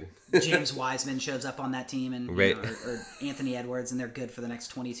I'm just kidding. James Wiseman shows up on that team, and Right. or Anthony Edwards, and they're good for the next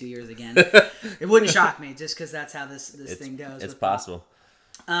 22 years again. It wouldn't shock me, just because that's how this thing goes. It's possible.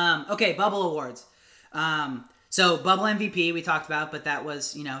 Okay, bubble awards. So bubble MVP we talked about, but that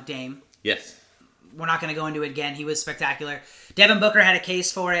was Dame. Yes. We're not going to go into it again. He was spectacular. Devin Booker had a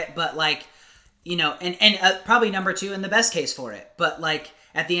case for it, but and probably number 2 in the best case for it. But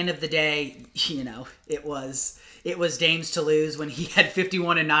at the end of the day, it was Dame's to lose when he had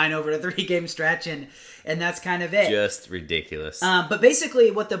 51-9 over a 3-game stretch, and that's kind of it. Just ridiculous. But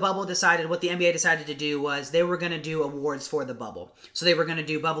basically what the NBA decided to do was they were going to do awards for the bubble. So they were going to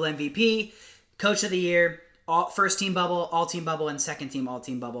do bubble MVP, coach of the year, first team bubble, all team bubble, and second team all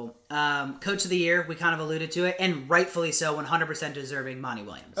team bubble. Coach of the year, we kind of alluded to it, and rightfully so, 100% deserving Monty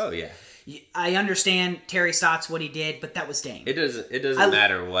Williams. Oh yeah. I understand Terry Stotts what he did, but that was Dame. It doesn't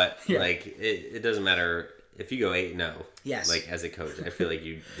matter what it doesn't matter if you go 8-0. Yes. As a coach, I feel like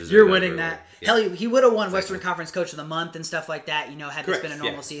you deserve You're winning that. Yeah. Hell, he would have won Western Conference Coach of the Month and stuff like that. Had this been a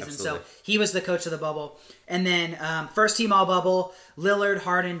normal season. Absolutely. So he was the coach of the bubble. And then first team all bubble: Lillard,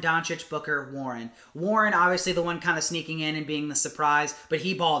 Harden, Doncic, Booker, Warren. Warren, obviously the one kind of sneaking in and being the surprise, but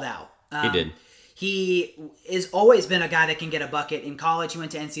he balled out. He did. He has always been a guy that can get a bucket. In college, he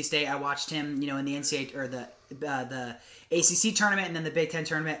went to NC State. I watched him, in the NCAA or the ACC tournament and then the Big Ten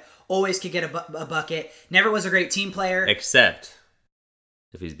tournament. Always could get a bucket. Never was a great team player. Except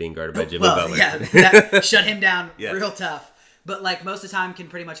if he's being guarded by Jimmy Butler. Yeah, that shut him down real tough. But most of the time, can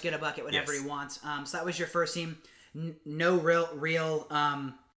pretty much get a bucket whenever he wants. So that was your first team. No real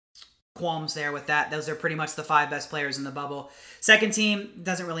qualms there with that. Those are pretty much the 5 best players in the bubble. Second team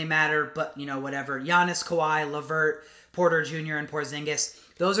doesn't really matter, but whatever. Giannis, Kawhi, LeVert, Porter Jr., and Porzingis.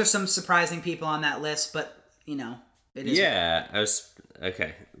 Those are some surprising people on that list, but it is. Yeah, I was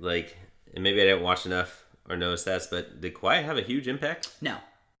okay. And maybe I didn't watch enough or know stats, but did Kawhi have a huge impact? No.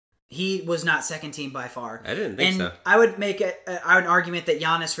 He was not second team by far. I didn't think so. I would make an argument that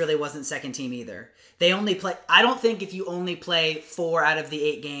Giannis really wasn't second team either. They only play. I don't think if you only play 4 out of the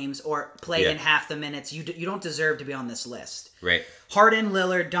 8 games or play in half the minutes, you don't deserve to be on this list. Right. Harden,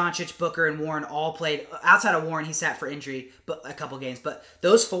 Lillard, Doncic, Booker, and Warren all played. Outside of Warren, he sat for injury, but a couple games. But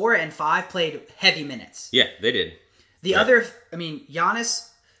those 4 and 5 played heavy minutes. Yeah, they did. The other, Giannis,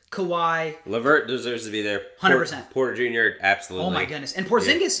 Kawhi, LeVert deserves to be there. 100%. Porter Jr. absolutely. Oh my goodness! And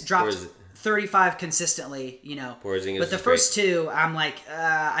Porzingis dropped 35 consistently. Porzingis, but the first 2, I'm like,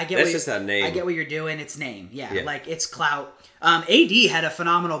 I get. That's just not name. I get what you're doing. It's name. Yeah. It's clout. AD had a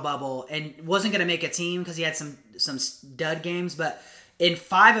phenomenal bubble and wasn't going to make a team because he had some dud games, but in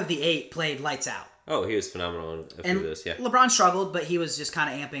 5 of the 8 played lights out. Oh, he was phenomenal in a few of those, yeah. LeBron struggled, but he was just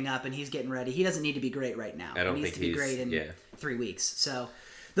kind of amping up, and he's getting ready. He doesn't need to be great right now. I don't he needs think to be great in 3 weeks. So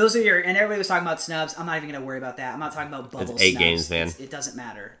those are and everybody was talking about snubs. I'm not even going to worry about that. I'm not talking about bubble snubs. It's 8 games, man. It doesn't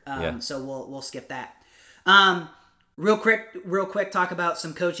matter. So we'll skip that. Real quick, talk about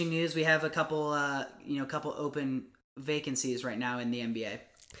some coaching news. We have a couple open vacancies right now in the NBA.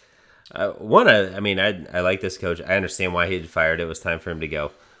 I like this coach. I understand why he had fired. It was time for him to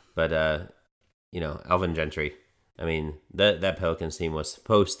go. But, Alvin Gentry, that Pelicans team was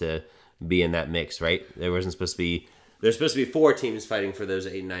supposed to be in that mix, right? There's supposed to be 4 teams fighting for those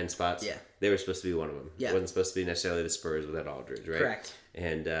 8 and 9 spots. Yeah. They were supposed to be one of them. Yeah. It wasn't supposed to be necessarily the Spurs without Aldridge, right? Correct.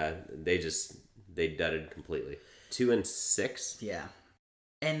 And they dudded completely. 2-6. Yeah.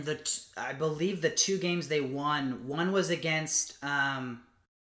 And I believe the 2 games they won, one was against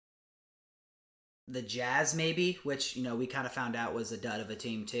the Jazz, maybe, which we kind of found out was a dud of a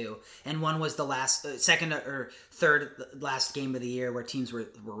team too, and one was the second or third last game of the year where teams were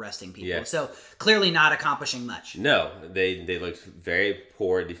resting people. Yeah. So clearly not accomplishing much. No, they looked very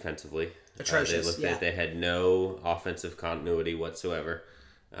poor defensively. Atrocious. They had no offensive continuity whatsoever.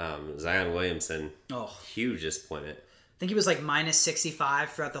 Zion Williamson, huge disappointment. I think he was minus 65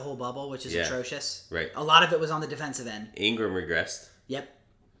 throughout the whole bubble, which is atrocious. Right. A lot of it was on the defensive end. Ingram regressed. Yep.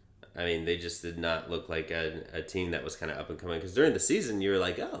 They just did not look like a team that was kind of up and coming. Because during the season, you were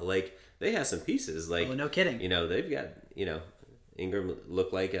like, they have some pieces. No kidding. They've got, Ingram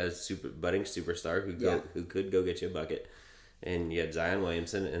looked like a budding superstar who could go get you a bucket. And you had Zion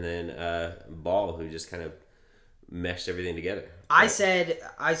Williamson and then Ball, who just kind of meshed everything together. I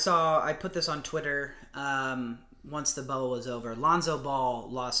put this on Twitter once the bubble was over. Lonzo Ball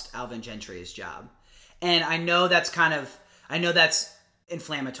lost Alvin Gentry's job. And I know that's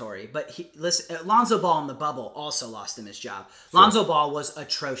inflammatory, but Lonzo Ball in the bubble also lost him his job. Sure. Lonzo Ball was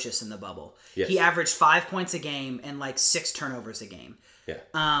atrocious in the bubble. Yes. He averaged 5 points a game and 6 turnovers a game.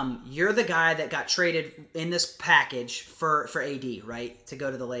 Yeah. You're the guy that got traded in this package for AD, right? To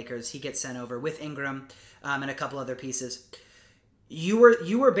go to the Lakers. He gets sent over with Ingram and a couple other pieces.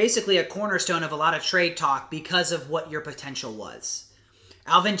 you were basically a cornerstone of a lot of trade talk because of what your potential was.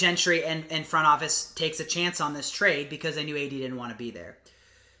 Alvin Gentry and front office takes a chance on this trade because they knew AD didn't want to be there.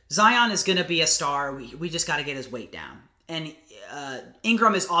 Zion is going to be a star. We just got to get his weight down. And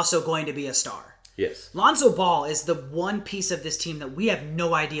Ingram is also going to be a star. Yes. Lonzo Ball is the one piece of this team that we have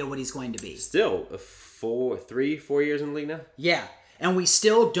no idea what he's going to be. Still 4 years in the league now? Yeah. And we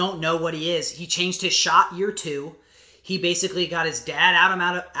still don't know what he is. He changed his shot year 2. He basically got his dad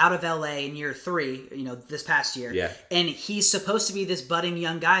out of LA in year 3, this past year. Yeah. And he's supposed to be this budding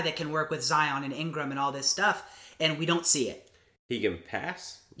young guy that can work with Zion and Ingram and all this stuff, and we don't see it. He can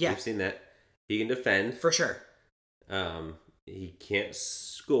pass. Yeah. We've seen that. He can defend. For sure. He can't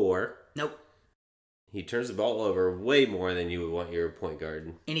score. Nope. He turns the ball over way more than you would want your point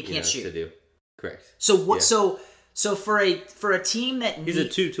guard and he can't shoot to do. Correct. So what? Yeah. So for a team that he's a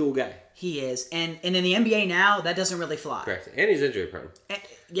 2-tool guy. He is, and in the NBA now, that doesn't really fly. Correct, and he's injury prone.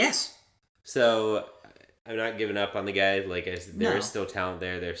 Yes. So I'm not giving up on the guy. Like I said, there is still talent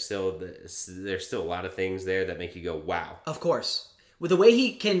there. There's still a lot of things there that make you go, wow. Of course. With the way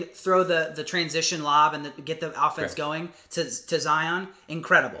he can throw the transition lob and get the offense going to Zion,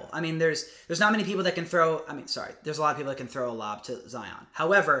 incredible. I mean, there's not many people that can throw. There's a lot of people that can throw a lob to Zion.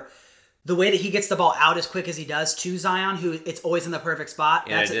 However, the way that he gets the ball out as quick as he does to Zion, who it's always in the perfect spot,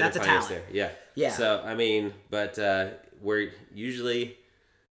 that's a talent. There. Yeah. Yeah. So but we're usually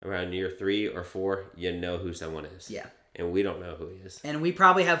around year 3 or 4, you know who someone is. Yeah. And we don't know who he is. And we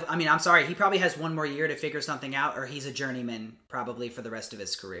probably have, he probably has one more year to figure something out, or he's a journeyman probably for the rest of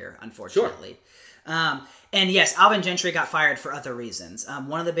his career, unfortunately. Sure. And yes, Alvin Gentry got fired for other reasons.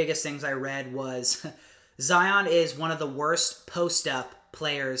 One of the biggest things I read was Zion is one of the worst post-up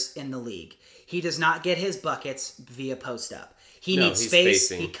players in the league. He does not get his buckets via post-up. He needs space,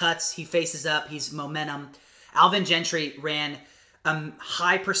 he cuts, he faces up, he's momentum. Alvin Gentry ran a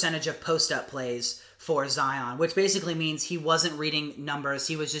high percentage of post-up plays for Zion, which basically means he wasn't reading numbers.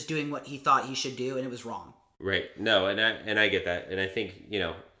 He was just doing what he thought he should do, and it was wrong. Right. No, and I get that. And I think,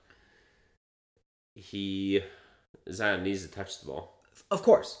 Zion needs to touch the ball. Of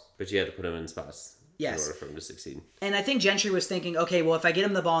course. But you have to put him in spots in order for him to succeed. And I think Gentry was thinking, okay, well, if I get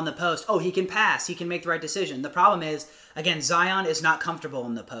him the ball in the post, he can pass. He can make the right decision. The problem is, again, Zion is not comfortable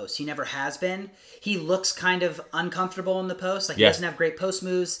in the post. He never has been. He looks kind of uncomfortable in the post. He doesn't have great post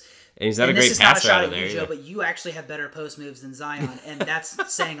moves. And he's not a great passer out of there. Joe, but you actually have better post moves than Zion, and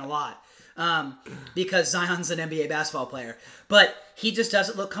that's saying a lot because Zion's an NBA basketball player. But he just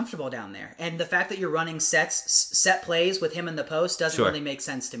doesn't look comfortable down there. And the fact that you're running set plays with him in the post doesn't really make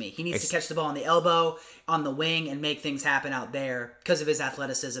sense to me. He needs to catch the ball on the elbow, on the wing, and make things happen out there because of his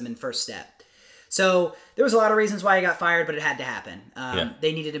athleticism and first step. So there was a lot of reasons why he got fired, but it had to happen.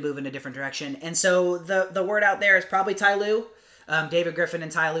 They needed to move in a different direction. And so the word out there is probably Ty Lue. David Griffin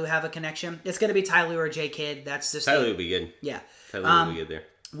and Ty Lue have a connection. It's going to be Ty Lue or J. Kidd. That's just Ty Lue will be good. Yeah. Ty Lue will be good there.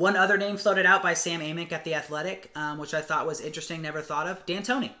 One other name floated out by Sam Amick at The Athletic, which I thought was interesting, never thought of,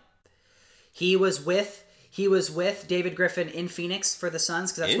 D'Antoni. He was with David Griffin in Phoenix for the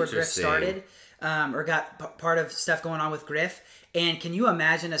Suns because that's where Griff started, or got part of stuff going on with Griff. And can you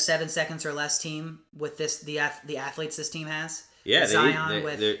imagine a 7 seconds or less team with the athletes this team has? Yeah,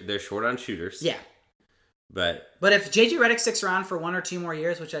 they're short on shooters. Yeah. But if JJ Redick sticks around for 1 or 2 more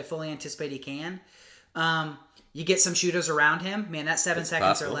years, which I fully anticipate he can, you get some shooters around him. Man, that 7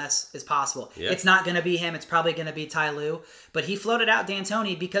 seconds or less is possible. Yeah. It's not going to be him. It's probably going to be Ty Lue. But he floated out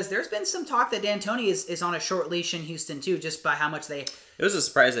D'Antoni because there's been some talk that D'Antoni is on a short leash in Houston too, just by how much they. It was a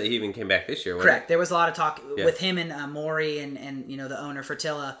surprise that he even came back this year. Correct. There was a lot of talk with him and Morey and the owner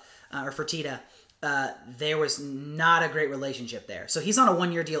Fertitta. There was not a great relationship there. So he's on a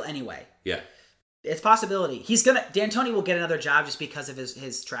 1-year deal anyway. Yeah. It's a possibility. D'Antoni will get another job just because of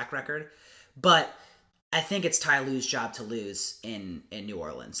his track record. But I think it's Ty Lue's job to lose in New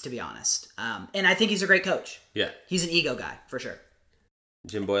Orleans, to be honest. And I think he's a great coach. Yeah. He's an ego guy, for sure.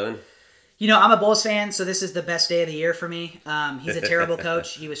 Jim Boylan? I'm a Bulls fan, so this is the best day of the year for me. He's a terrible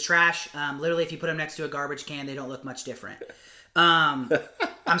coach. He was trash. Literally, if you put him next to a garbage can, they don't look much different. I'm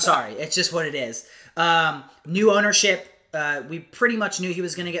sorry. It's just what it is. New ownership. We pretty much knew he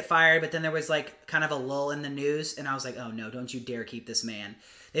was going to get fired, but then there was kind of a lull in the news, and I was like, oh no, don't you dare keep this man.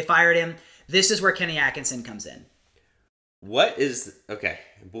 They fired him. This is where Kenny Atkinson comes in.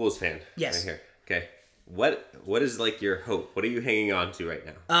 Bulls fan. Yes. Right here. Okay. What is your hope? What are you hanging on to right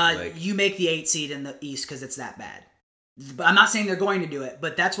now? You make the 8 seed in the East because it's that bad. But I'm not saying they're going to do it,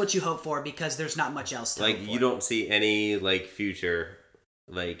 but that's what you hope for because there's not much else to hope for. You don't see any future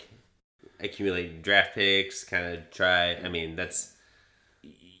accumulate draft picks, kind of try. I mean, that's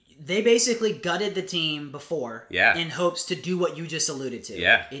they basically gutted the team before Yeah. in hopes to do what you just alluded to.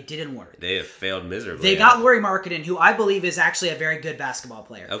 Yeah. It didn't work. They have failed miserably. They got Lauri Markkanen, who I believe is actually a very good basketball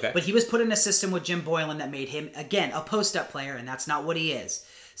player. Okay. But he was put in a system with Jim Boylan that made him, again, a post-up player, and that's not what he is.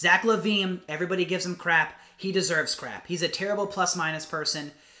 Zach LaVine, everybody gives him crap. He deserves crap. He's a terrible plus-minus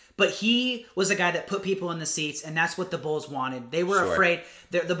person. But he was a guy that put people in the seats, and that's what the Bulls wanted. They were afraid.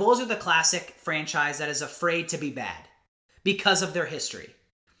 The Bulls are the classic franchise that is afraid to be bad because of their history.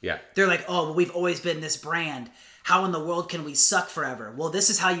 Yeah. They're like, oh, well, we've always been this brand. How in the world can we suck forever? Well,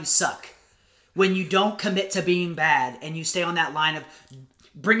 this is how you suck. When you don't commit to being bad and you stay on that line of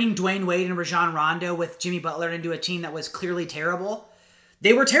bringing Dwayne Wade and Rajon Rondo with Jimmy Butler into a team that was clearly terrible.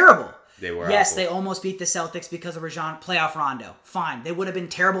 They were terrible. They were Yes, awful. they almost beat the Celtics because of playoff Rondo. Fine. They would have been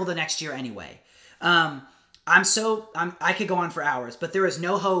terrible the next year anyway. I could go on for hours, but there is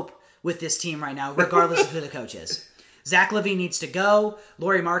no hope with this team right now, regardless of who the coach is. Zach LaVine needs to go.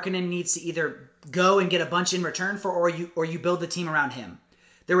 Lauri Markkanen needs to either go and get a bunch in return for, or you build the team around him.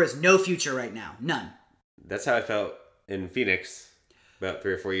 There is no future right now. None. That's how I felt in Phoenix about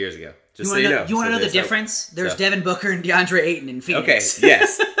 3 or 4 years ago. Just You so want to know the difference? There's So- Devin Booker and DeAndre Ayton in Okay, Phoenix.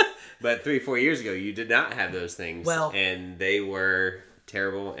 yes. But 3 or 4 years ago, you did not have those things. Well- and they were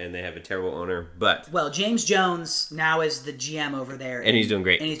terrible, and they have a terrible owner. But Well, James Jones now is the GM over there. And he's doing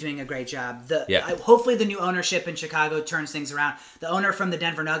great. And he's doing a great job. Yeah. Hopefully the new ownership in Chicago turns things around. The owner from the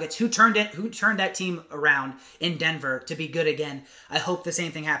Denver Nuggets, who turned that team around in Denver to be good again. I hope the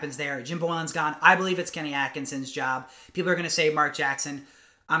same thing happens there. Jim Boylan's gone. I believe it's Kenny Atkinson's job. People are going to say Mark Jackson.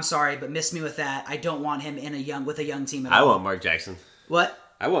 I'm sorry, but miss me with that. I don't want him with a young team at all. I want Mark Jackson. What?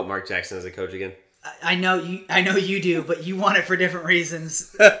 I want Mark Jackson as a coach again. I know you do, but you want it for different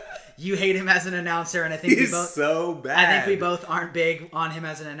reasons. You hate him as an announcer, and I think He's we both. so bad. I think we both aren't big on him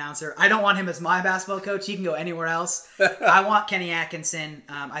as an announcer. I don't want him as my basketball coach. He can go anywhere else. I want Kenny Atkinson.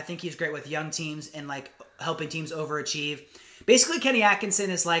 I think he's great with young teams and like helping teams overachieve. Basically, Kenny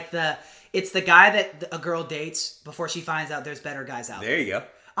Atkinson is like it's the guy that a girl dates before she finds out there's better guys out there. There you go.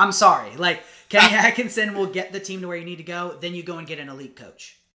 I'm sorry. Like, Kenny Atkinson will get the team to where you need to go. Then you go and get an elite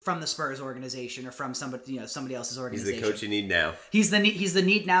coach from the Spurs organization or from somebody else's He's organization. the coach you need now. He's the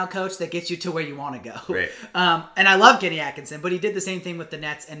need now coach that gets you to where you want to go. Right. And I love Kenny Atkinson, but he did the same thing with the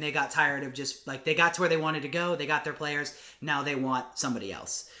Nets, and they got tired of just like they got to where they wanted to go. They got their players. Now they want somebody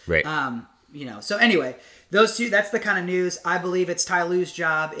else. Right. So anyway, those two. That's the kind of news. I believe it's Ty Lue's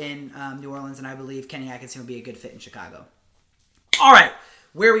job in New Orleans, and I believe Kenny Atkinson would be a good fit in Chicago. All right,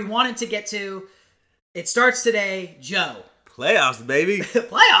 where we wanted to get to, it starts today. Joe. Playoffs, baby.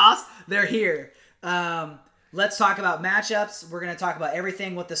 Playoffs, they're here. Let's talk about matchups. We're going to talk about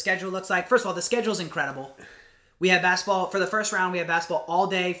everything, what the schedule looks like. First of all, the schedule's incredible. We have basketball for the first round. We have basketball all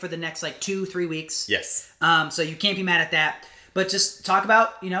day for the next 2-3 weeks. Yes. So you can't be mad at that. But just talk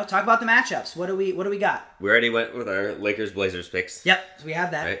about the matchups. What do we got? We already went with our Lakers Blazers picks. Yep, so we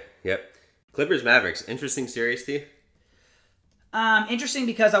have that. Right. Yep. Clippers Mavericks. Interesting series, Steve. Interesting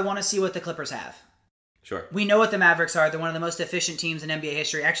because I want to see what the Clippers have. Sure. We know what the Mavericks are. They're one of the most efficient teams in NBA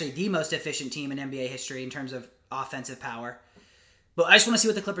history. Actually, the most efficient team in NBA history in terms of offensive power. But I just want to see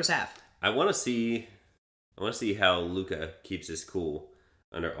what the Clippers have. I want to see how Luka keeps his cool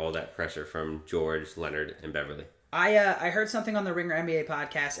under all that pressure from George, Leonard, and Beverly. I heard something on the Ringer NBA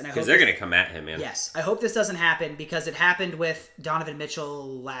podcast, and I hope Because they're going to come at him, man. Yes, I hope this doesn't happen because it happened with Donovan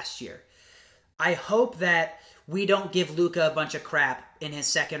Mitchell last year. I hope that we don't give Luka a bunch of crap in his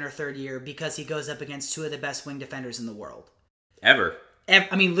second or third year because he goes up against two of the best wing defenders in the world. Ever.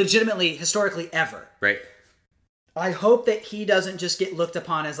 I mean, legitimately, historically, ever. Right. I hope that he doesn't just get looked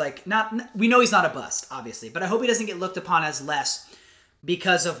upon as we know he's not a bust, obviously, but I hope he doesn't get looked upon as less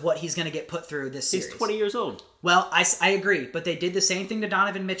because of what he's going to get put through this series. He's 20 years old. Well, I agree, but they did the same thing to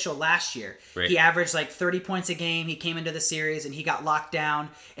Donovan Mitchell last year. Right. He averaged 30 points a game. He came into the series and he got locked down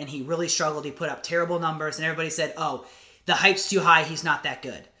and he really struggled. He put up terrible numbers and everybody said, "Oh, the hype's too high. He's not that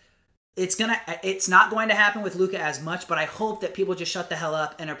good." It's not going to happen with Luka as much, but I hope that people just shut the hell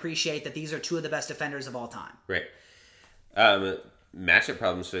up and appreciate that these are two of the best defenders of all time. Right. Matchup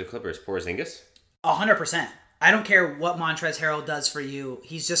problems for the Clippers. Porzingis. 100%. I don't care what Montrezl Harrell does for you.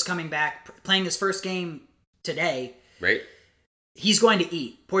 He's just coming back, playing his first game today. Right. He's going to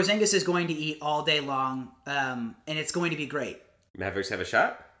eat. Porzingis is going to eat all day long, and it's going to be great. Mavericks have a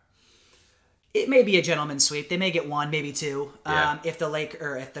shot? It may be a gentleman's sweep. They may get one, maybe two. Yeah. If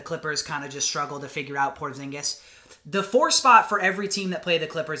the Clippers kind of just struggle to figure out Porzingis. The 4 spot for every team that play the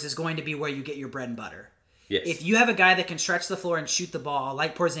Clippers is going to be where you get your bread and butter. Yes. If you have a guy that can stretch the floor and shoot the ball,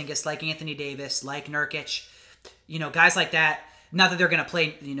 like Porzingis, like Anthony Davis, like Nurkic, guys like that. Not that they're going to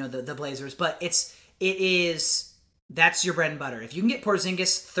play, the Blazers, but it is That's your bread and butter. If you can get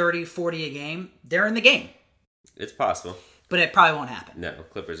Porzingis 30, 40 a game, they're in the game. It's possible. But it probably won't happen. No,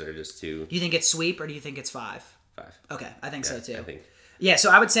 Clippers are just too... Do you think it's sweep or do you think it's 5? 5. Okay, I think so too. I think. Yeah,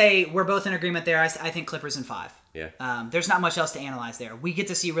 so I would say we're both in agreement there. I think Clippers in 5. Yeah. There's not much else to analyze there. We get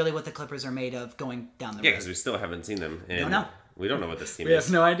to see really what the Clippers are made of going down the road. Yeah, because we still haven't seen them. And don't know. We don't know what this team We is.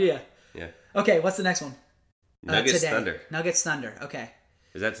 have no idea. Yeah. Okay, what's the next one? Nuggets Today. Thunder. Nuggets Thunder. Okay.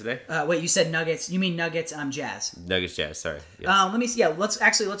 Is that today? Wait, you said Nuggets. You mean Nuggets? Jazz. Nuggets Jazz. Sorry. Yes. Let me see. Yeah,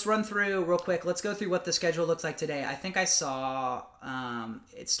 let's run through real quick. Let's go through what the schedule looks like today. I think I saw.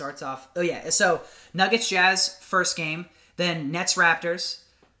 It starts off. Oh yeah. So Nuggets Jazz first game, then Nets Raptors,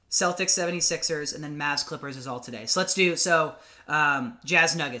 Celtics 76ers, and then Mavs Clippers is all today. So let's do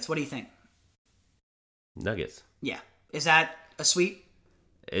Jazz Nuggets. What do you think? Nuggets. Yeah. Is that a sweep?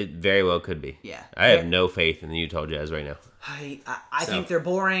 It very well could be. Yeah. I have no faith in the Utah Jazz right now. I think they're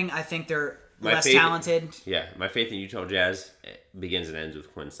boring. I think they're less talented. Yeah, my faith in Utah Jazz begins and ends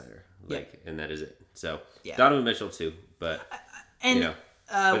with Quinn Snyder. And that is it. So Donovan Mitchell too, but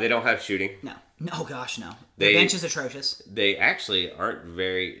but they don't have shooting. No. Oh gosh, no. The bench is atrocious. They actually aren't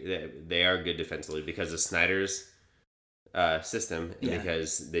very. They are good defensively because of Snyder's system and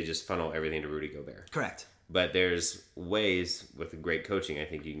because they just funnel everything to Rudy Gobert. Correct. But there's ways with great coaching, I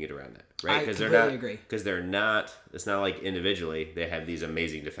think you can get around that, right? I completely agree. Because they're not. It's not like individually they have these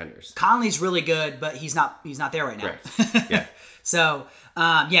amazing defenders. Conley's really good, but he's not there right now. Right. Yeah. So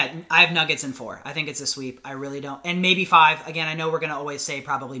I have Nuggets in 4. I think it's a sweep. I really don't, and maybe 5. Again, I know we're gonna always say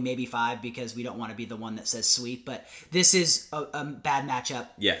probably maybe 5 because we don't want to be the one that says sweep, but this is a bad matchup.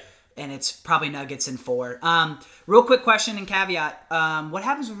 Yeah. And it's probably Nuggets in 4. Real quick question and caveat: what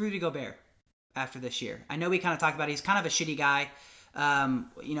happens with Rudy Gobert after this year? I know we kind of talked about it. He's kind of a shitty guy,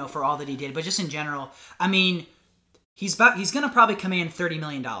 for all that he did. But just in general, I mean, he's going to probably command $30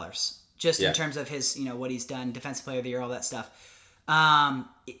 million just in terms of his, what he's done, Defensive Player of the Year, all that stuff. Are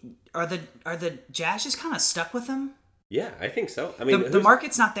the Jazz just kind of stuck with him? Yeah, I think so. I mean, the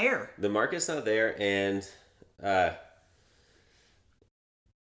market's not there. The market's not there, and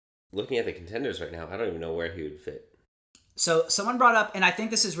looking at the contenders right now, I don't even know where he would fit. So someone brought up, and I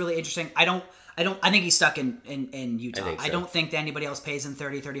think this is really interesting. I think he's stuck in Utah. I don't think that anybody else pays him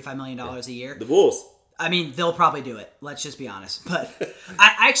 $30-35 million a year. The Bulls. I mean, they'll probably do it. Let's just be honest. But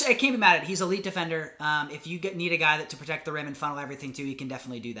I can't be mad at it. He's an elite defender. If you need a guy to protect the rim and funnel everything too, he can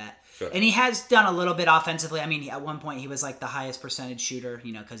definitely do that. Sure. And he has done a little bit offensively. I mean, at one point he was like the highest percentage shooter,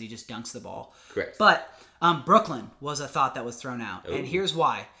 because he just dunks the ball. Correct. But Brooklyn was a thought that was thrown out, and here's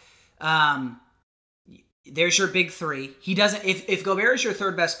why. There's your big 3. He doesn't. If Gobert is your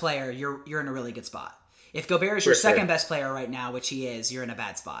third best player, you're in a really good spot. If Gobert is your second best player right now, which he is, you're in a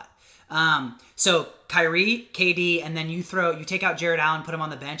bad spot. So Kyrie, KD, and then you take out Jared Allen, put him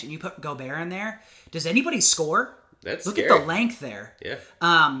on the bench, and you put Gobert in there. Does anybody score? That's Look scary. at the length there. Yeah.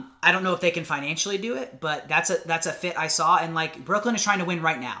 I don't know if they can financially do it, but that's a fit I saw. And like Brooklyn is trying to win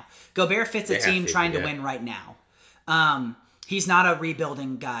right now. Gobert fits a team trying to win right now. He's not a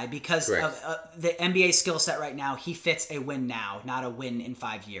rebuilding guy because of the NBA skill set right now. He fits a win now, not a win in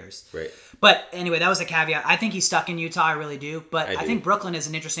 5 years. Right. But anyway, that was a caveat. I think he's stuck in Utah. I really do. But I think Brooklyn is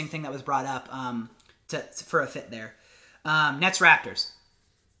an interesting thing that was brought up for a fit there. Nets Raptors.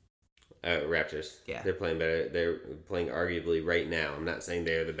 Raptors. Yeah. They're playing better. They're playing arguably right now. I'm not saying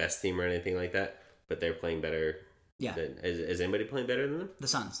they're the best team or anything like that, but they're playing better. Yeah. Is anybody playing better than them? The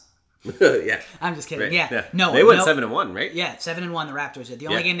Suns. Yeah. I'm just kidding. Right. Yeah. No. They went 7-1, right? Yeah, 7-1 the Raptors did. The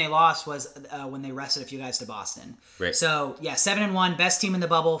only game they lost was when they rested a few guys to Boston. Right. So, 7-1, best team in the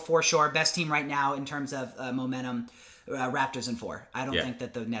bubble for sure. Best team right now in terms of momentum. Raptors in 4. I don't think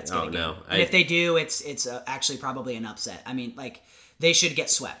that the Nets get a game. No. And if they do, it's actually probably an upset. I mean, they should get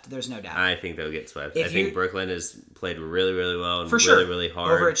swept. There's no doubt. I think they'll get swept. I think Brooklyn has played really, really well and for sure. really, really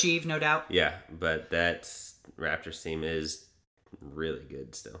hard. Overachieved, no doubt. Yeah, but that Raptors team is really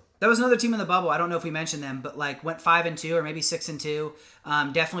good still. That was another team in the bubble. I don't know if we mentioned them, but went 5-2 or maybe 6-2.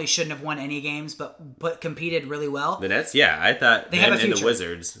 Definitely shouldn't have won any games, but competed really well. The Nets, yeah, I thought they them have a and the future.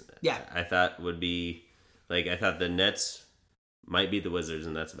 Wizards. Yeah, I thought would be I thought the Nets might beat the Wizards,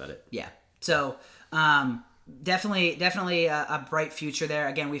 and that's about it. Yeah. So definitely a bright future there.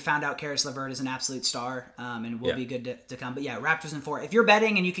 Again, we found out Karis LeVert is an absolute star, and will be good to come. But yeah, Raptors in 4. If you're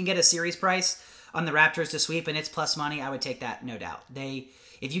betting and you can get a series price on the Raptors to sweep and it's plus money, I would take that, no doubt.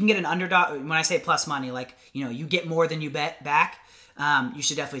 If you can get an underdog, when I say plus money, you get more than you bet back, you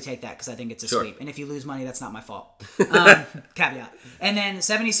should definitely take that because I think it's a sweep. And if you lose money, that's not my fault. Caveat. And then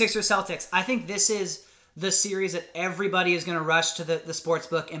 76ers Celtics. I think this is the series that everybody is going to rush to the sports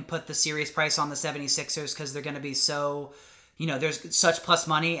book and put the series price on the 76ers because they're going to be so, there's such plus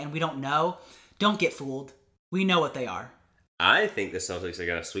money and we don't know. Don't get fooled. We know what they are. I think the Celtics are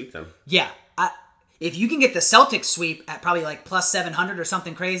going to sweep them. Yeah. If you can get the Celtics sweep at probably like plus 700 or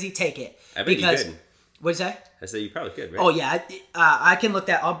something crazy, take it. I bet you could. What'd you say? I said you probably could, right? Oh, yeah. I can look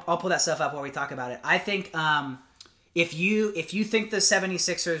that. I'll pull that stuff up while we talk about it. I think if you think the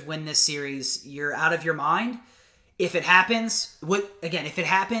 76ers win this series, you're out of your mind. If it happens,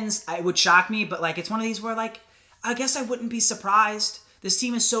 it would shock me. But like, it's one of these where like, I guess I wouldn't be surprised. This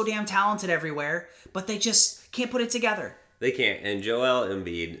team is so damn talented everywhere, but they just can't put it together. They can't. And Joel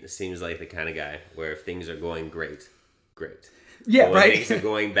Embiid seems like the kind of guy where if things are going great. Yeah, but when right. things are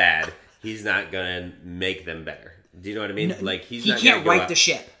going bad, he's not going to make them better. Do you know what I mean? No, like he can't right the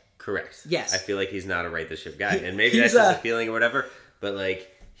ship. Correct. Yes. I feel like he's not a right the ship guy. And maybe that's just a feeling or whatever. But like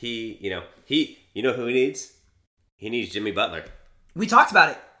you know who he needs? He needs Jimmy Butler. We talked about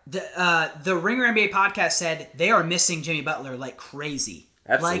it. The Ringer NBA podcast said they are missing Jimmy Butler like crazy.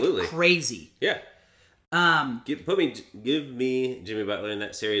 Absolutely. Like crazy. Yeah. Give me Jimmy Butler in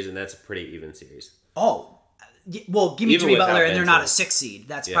that series, and that's a pretty even series. Oh, well, give me even Jimmy Butler, and they're not a Simmons. 6 seed.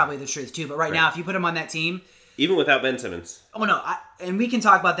 That's probably the truth too. But right now, if you put him on that team, even without Ben Simmons. Oh no, and we can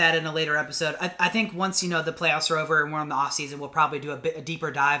talk about that in a later episode. I think once the playoffs are over and we're on the off season, we'll probably do a deeper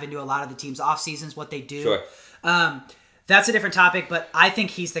dive into a lot of the teams' off seasons, what they do. Sure. That's a different topic, but I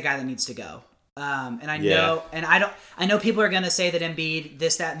think he's the guy that needs to go. And I know people are going to say that Embiid,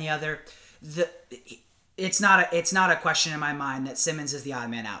 this, that, and the other. It's not a question in my mind that Simmons is the odd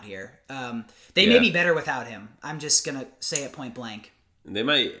man out here. They may be better without him. I'm just going to say it point blank. They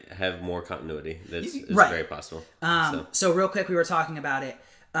might have more continuity. That's right. Very possible. So real quick, we were talking about it.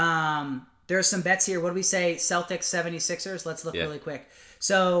 There's some bets here. What do we say? Celtics, 76ers? Let's look really quick.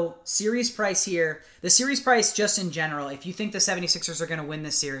 So series price here. The series price just in general, if you think the 76ers are going to win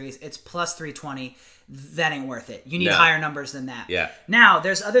this series, it's plus 320. That ain't worth it. You need higher numbers than that. Yeah. Now,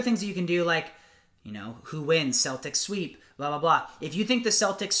 there's other things that you can do like, who wins? Celtics sweep, blah, blah, blah. If you think the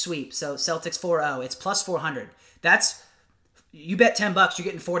Celtics sweep, so Celtics 4-0, it's plus 400. You bet $10, you're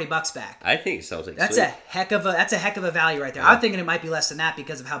getting $40 back. I think Celtics. That's sweep. a heck of a value right there. I'm thinking it might be less than that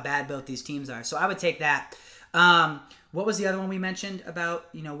because of how bad both these teams are. So I would take that. What was the other one we mentioned about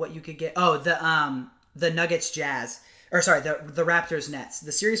what you could get? Oh, the Nuggets Jazz, or sorry, the Raptors Nets.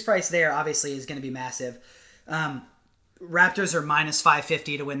 The series price there obviously is going to be massive. Raptors are minus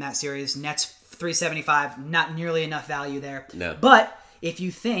 550 to win that series. Nets 375. Not nearly enough value there. No. But if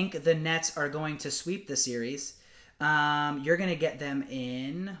you think the Nets are going to sweep the series. You're going to get them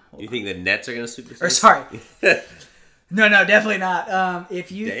in... You think the Nets are going to sweep the Or series? sorry. No, definitely not.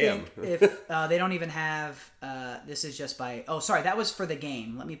 If you think... If they don't even have... this is just by... Oh, sorry. That was for the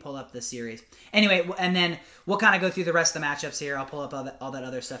game. Let me pull up the series. Anyway, and then we'll kind of go through the rest of the matchups here. I'll pull up all that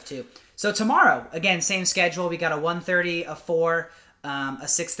other stuff too. So tomorrow, again, same schedule. We got a 1:30, a 4, a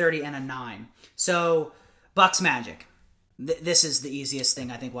 6:30, and a 9. So, Bucks Magic. This is the easiest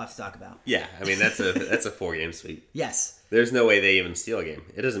thing I think we'll have to talk about. Yeah, I mean that's a 4-game sweep. Yes. There's no way they even steal a game.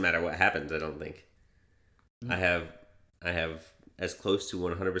 It doesn't matter what happens. I don't think. I have as close to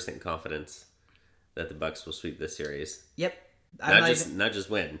 100% confidence that the Bucks will sweep this series. Yep. Not just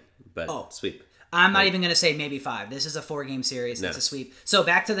win, but sweep. I'm not even going to say maybe 5. This is a 4-game series. It's a sweep. So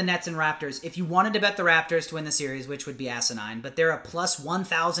back to the Nets and Raptors. If you wanted to bet the Raptors to win the series, which would be asinine, but they're a plus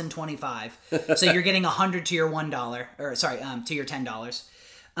 1,025. So you're getting 100 to your $1, or sorry, to your $10.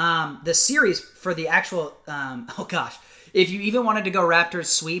 The series for the actual, if you even wanted to go Raptors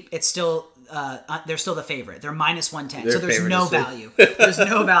sweep, it's still, they're still the favorite. They're minus 110. So there's no value. There's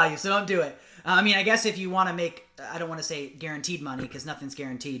no value. So don't do it. I mean, I guess if you want to make, I don't want to say guaranteed money because nothing's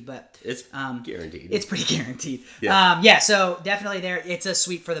guaranteed, but it's guaranteed. It's pretty guaranteed. Yeah. So definitely there. It's a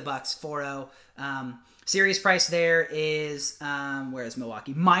sweep for the Bucks, 4-0. Series price there is where is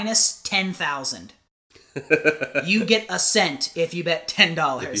Milwaukee? Minus 10,000. You get a cent if you bet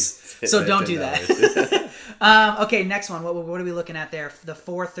 $10. So don't do that. Okay, next one. What are we looking at there? The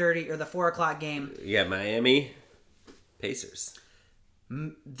 4:30 or the 4 o'clock game. Yeah, Miami Pacers.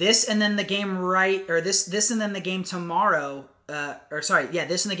 This and then the game this and then the game tomorrow.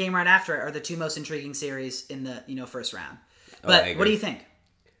 This and the game right after are the two most intriguing series in the first round. But what do you think?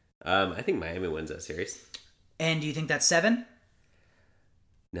 I think Miami wins that series. And do you think that's 7?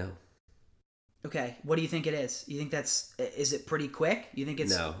 No. Okay, what do you think it is? You think is it pretty quick? You think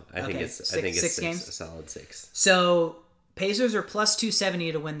it's No, I think it's 6 games? A solid 6. So Pacers are plus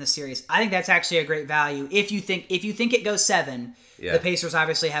 270 to win the series. I think that's actually a great value. If you think it goes 7, the Pacers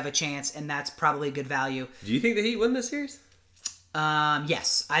obviously have a chance, and that's probably a good value. Do you think the Heat win this series?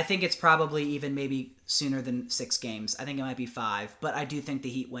 Yes, I think it's probably even maybe sooner than 6 games. I think it might be 5, but I do think the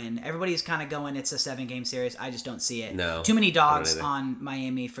Heat win. Everybody's kind of going, it's a 7-game series. I just don't see it. No. Too many dogs on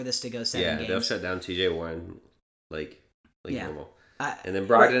Miami for this to go 7 games. Yeah, they'll shut down TJ Warren like normal. And then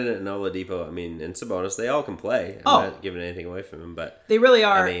Brogdon and Oladipo, I mean, and Sabonis, they all can play. I'm not giving anything away from them, but they really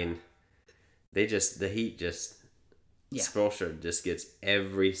are. I mean, the Heat just, Spoelstra just gets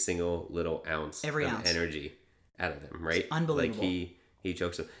every single little ounce of energy out of them, right? It's unbelievable. Like he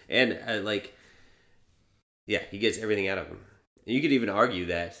chokes them, and he gets everything out of them. You could even argue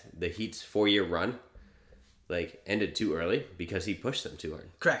that the Heat's 4-year run, ended too early because he pushed them too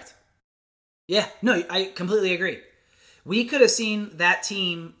hard. Correct. Yeah, no, I completely agree. We could have seen that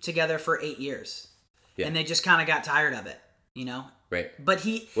team together for 8 years, and they just kind of got tired of it, Right. But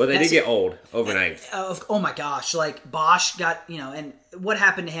they did get old overnight. Oh my gosh, Bosch got, and what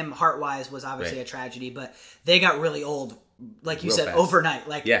happened to him heart-wise was obviously a tragedy, but they got really old, like you said, fast.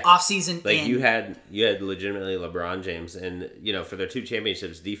 Overnight, off-season. You had legitimately LeBron James, and, for their 2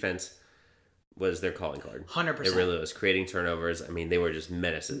 championships, defense was their calling card. 100%. It really was. Creating turnovers. I mean, they were just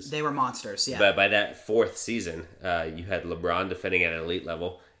menaces. They were monsters, yeah. But by that 4th season, you had LeBron defending at an elite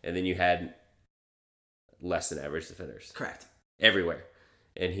level, and then you had less than average defenders. Correct. Everywhere.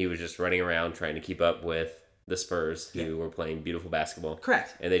 And he was just running around trying to keep up with the Spurs, who were playing beautiful basketball.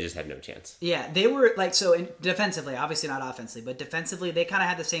 Correct. And they just had no chance. Yeah, they were defensively, obviously not offensively, but defensively, they kind of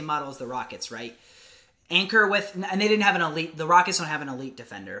had the same model as the Rockets, right? Anchor with, and they didn't have an elite, the Rockets don't have an elite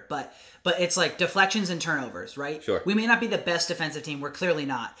defender, but it's like deflections and turnovers, right? Sure. We may not be the best defensive team, we're clearly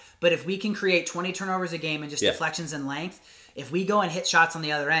not, but if we can create 20 turnovers a game and just deflections and length, if we go and hit shots on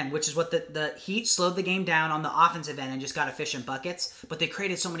the other end, which is what the Heat slowed the game down on the offensive end and just got efficient buckets, but they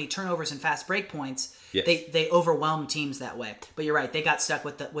created so many turnovers and fast break points, they overwhelmed teams that way. But you're right, they got stuck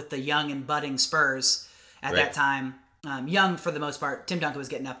with the young and budding Spurs at that time. Young for the most part. Tim Duncan was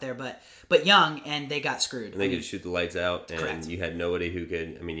getting up there, but young, and they got screwed. And they could shoot the lights out, and correct. You had nobody who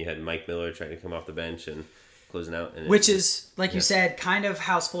could. I mean, you had Mike Miller trying to come off the bench and closing out. And which is, like you said, kind of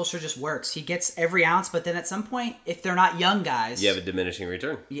how Spoelstra just works. He gets every ounce, but then at some point, if they're not young guys... You have a diminishing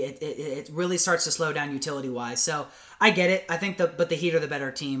return. It really starts to slow down utility-wise. So, I get it. I think but the Heat are the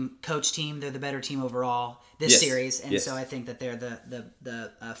better team. Coach team, they're the better team overall this series. And so I think that they're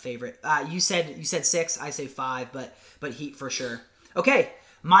the favorite. You said 6, I say 5, but Heat for sure. Okay,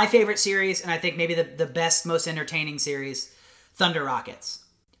 my favorite series, and I think maybe the best, most entertaining series, Thunder Rockets.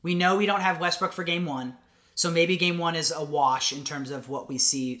 We know we don't have Westbrook for Game 1. So maybe Game 1 is a wash in terms of what we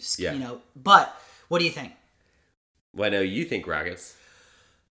see, But what do you think? Well, I know you think Rockets.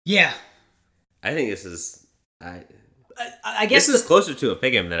 Yeah. I think this is... I guess this is closer to a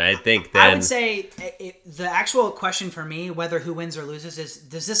pick'em than I think. I would say the actual question for me, whether who wins or loses, is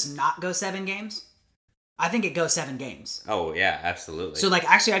does this not go 7 games? I think it goes 7 games. Oh, yeah, absolutely. So,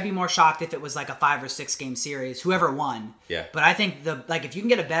 actually, I'd be more shocked if it was a 5 or 6 game series, whoever won. Yeah. But I think if you can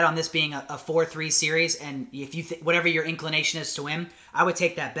get a bet on this being a 4-3 series, and if you whatever your inclination is to win, I would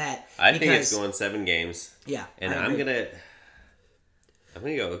take that bet. I think it's going 7 games. Yeah. And I'm gonna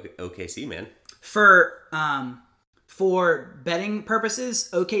go OKC, man. For betting purposes,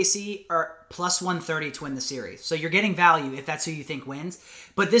 OKC are plus 130 to win the series. So you're getting value if that's who you think wins.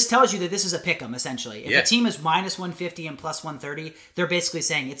 But this tells you that this is a pick'em, essentially. If a team is minus 150 and plus 130, they're basically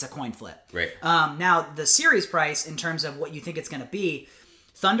saying it's a coin flip. Right. Now, the series price, in terms of what you think it's going to be,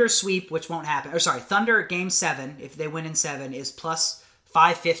 Thunder sweep, which won't happen. Thunder Game 7, if they win in 7, is plus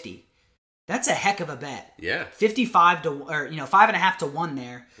 550. That's a heck of a bet. Yeah. 55 to, or 5.5 to 1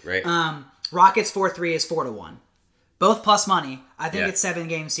 there. Right. Rockets 4-3 is 4 to 1. Both plus money. I think it's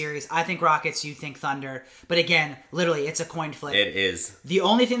 7-game series. I think Rockets, you think Thunder. But again, literally, it's a coin flip. It is. The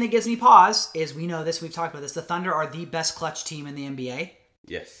only thing that gives me pause is, we know this, we've talked about this, the Thunder are the best clutch team in the NBA.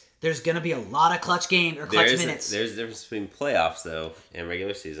 Yes. There's going to be a lot of clutch games or clutch minutes. There's a difference between playoffs, though, and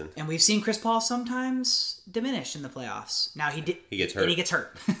regular season. And we've seen Chris Paul sometimes diminish in the playoffs. Now, he gets hurt. And he gets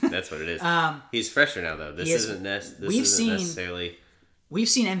hurt. That's what it is. He's fresher now, though. This isn't necessarily... We've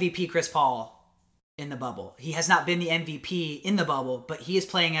seen MVP Chris Paul in the bubble. He has not been the MVP in the bubble, but he is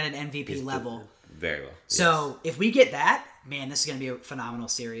playing at an MVP level. Very well. So if we get that, man, this is going to be a phenomenal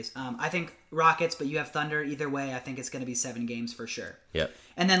series. I think Rockets, but you have Thunder. Either way, I think it's going to be 7 games for sure. Yep.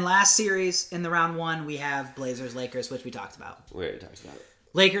 And then last series in the round 1, we have Blazers, Lakers, which we talked about. We already talked about it.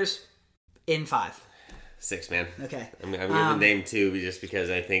 Lakers in 5. 6, man. Okay. I'm gonna name 2 just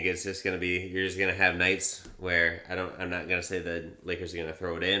because I think it's just gonna be, you're just gonna have nights where I'm not gonna say the Lakers are gonna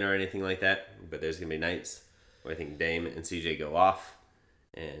throw it in or anything like that, but there's gonna be nights where I think Dame and CJ go off,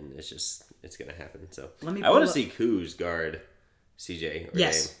 and it's gonna happen. So I want to see Kuz guard CJ or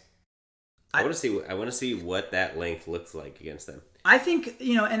Dame. I want to see what that length looks like against them. I think,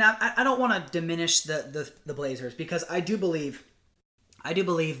 and I don't want to diminish the Blazers, because I do believe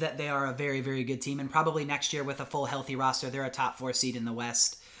that they are a very, very good team, and probably next year with a full healthy roster, they're a top 4 seed in the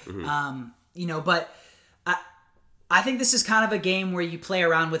West. But I think this is kind of a game where you play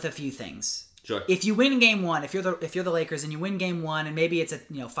around with a few things. Sure. If you win game 1, if you're the Lakers and you win game 1, and maybe it's a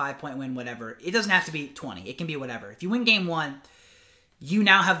 5-point win, whatever, it doesn't have to be 20. It can be whatever. If you win game 1, you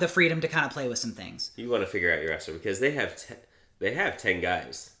now have the freedom to kind of play with some things. You want to figure out your roster because they have 10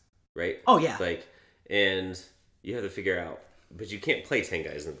 guys, right? Oh yeah. And you have to figure out, but you can't play 10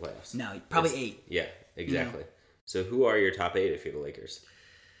 guys in the playoffs. No, probably 8. Yeah, exactly. So who are your top 8 if you're the Lakers?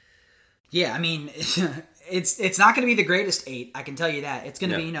 Yeah, I mean, it's not going to be the greatest 8. I can tell you that. It's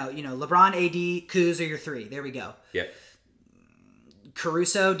going to be LeBron, AD, Kuz are your 3. There we go. Yep.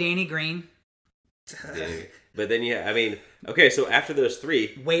 Caruso, Danny Green. But then okay. So after those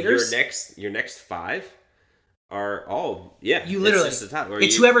 3, waiters, your next 5 are all You literally. It's just the top.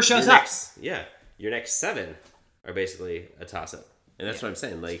 It's whoever shows up. Your next 7 are basically a toss up, and that's what I'm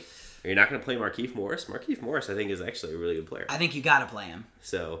saying. Like, you're not going to play Markieff Morris. Markieff Morris, I think, is actually a really good player. I think you got to play him.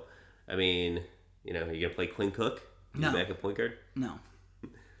 So, I mean, you going to play Quinn Cook? No. Back at point guard? No.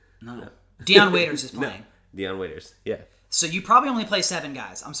 Dion Waiters is playing. Dion Waiters, yeah. So you probably only play 7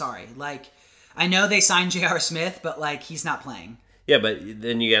 guys. I'm sorry. Like, I know they signed J.R. Smith, but like he's not playing. Yeah, but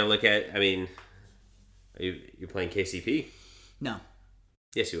then you got to look at. I mean, you're playing KCP? No.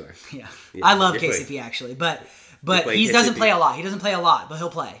 Yes, you are. Yeah, I love KCP actually, but he doesn't play a lot. He doesn't play a lot, but he'll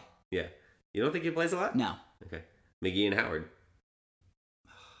play. Yeah, you don't think he plays a lot? No. Okay, McGee and Howard.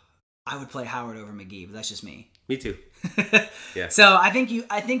 I would play Howard over McGee, but that's just me. Me too. Yeah. So I think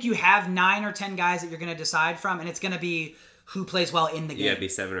you have 9 or 10 guys that you're going to decide from, and it's going to be who plays well in the game. Yeah, be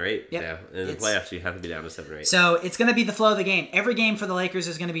 7 or 8. Yep. Yeah, in the playoffs you have to be down to 7 or 8. So it's going to be the flow of the game. Every game for the Lakers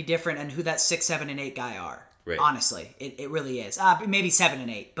is going to be different, and who that 6, 7, and 8 guy are. Right. Honestly, it really is. Maybe 7 and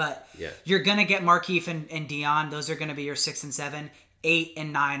 8, but you're going to get Markieff and Dion. Those are going to be your 6 and 7. 8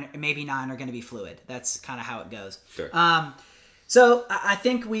 and 9, maybe 9 are going to be fluid. That's kind of how it goes. Sure. So I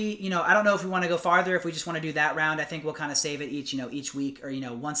think I don't know if we want to go farther, if we just want to do that round. I think we'll kind of save it each week, or,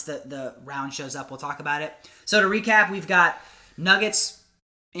 once the round shows up, we'll talk about it. So to recap, we've got Nuggets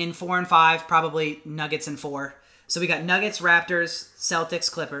in 4 and 5, probably Nuggets in 4. So we got Nuggets, Raptors,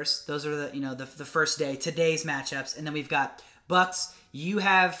 Celtics, Clippers. Those are the first day, today's matchups. And then we've got Bucks. You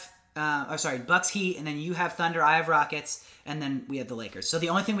have, Bucks, Heat, and then you have Thunder. I have Rockets, and then we have the Lakers. So the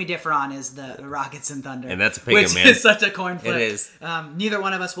only thing we differ on is the Rockets and Thunder. And that's a pick, which man. is such a coin flip. It is. Neither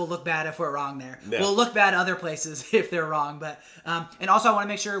one of us will look bad if we're wrong there. No. We'll look bad other places if they're wrong. But and also I want to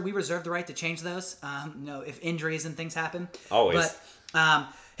make sure we reserve the right to change those. If injuries and things happen. Always. But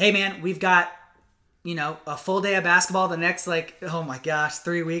hey, man, we've got a full day of basketball the next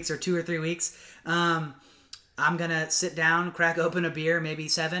 3 weeks or 2 or 3 weeks. I'm gonna sit down, crack open a beer, maybe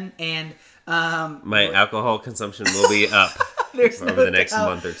 7, and my alcohol consumption will be up over the next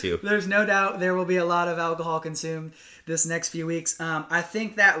month or 2. There's no doubt there will be a lot of alcohol consumed this next few weeks. I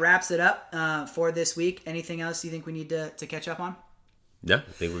think that wraps it up for this week. Anything else you think we need to catch up on? No, I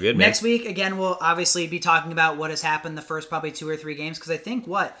think we're good, man. Next week, again, we'll obviously be talking about what has happened the first probably 2 or 3 games, because I think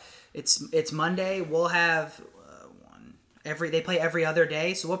it's Monday. We'll have they play every other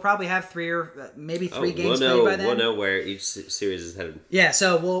day, so we'll probably have 3 or maybe 3 games played by then. We'll know where each series is headed. Yeah,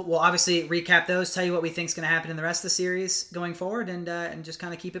 so we'll obviously recap those, tell you what we think is going to happen in the rest of the series going forward, and just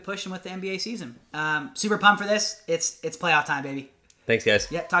kind of keep it pushing with the NBA season. Super pumped for this. It's playoff time, baby. Thanks, guys.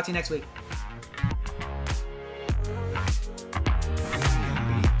 Yep, talk to you next week.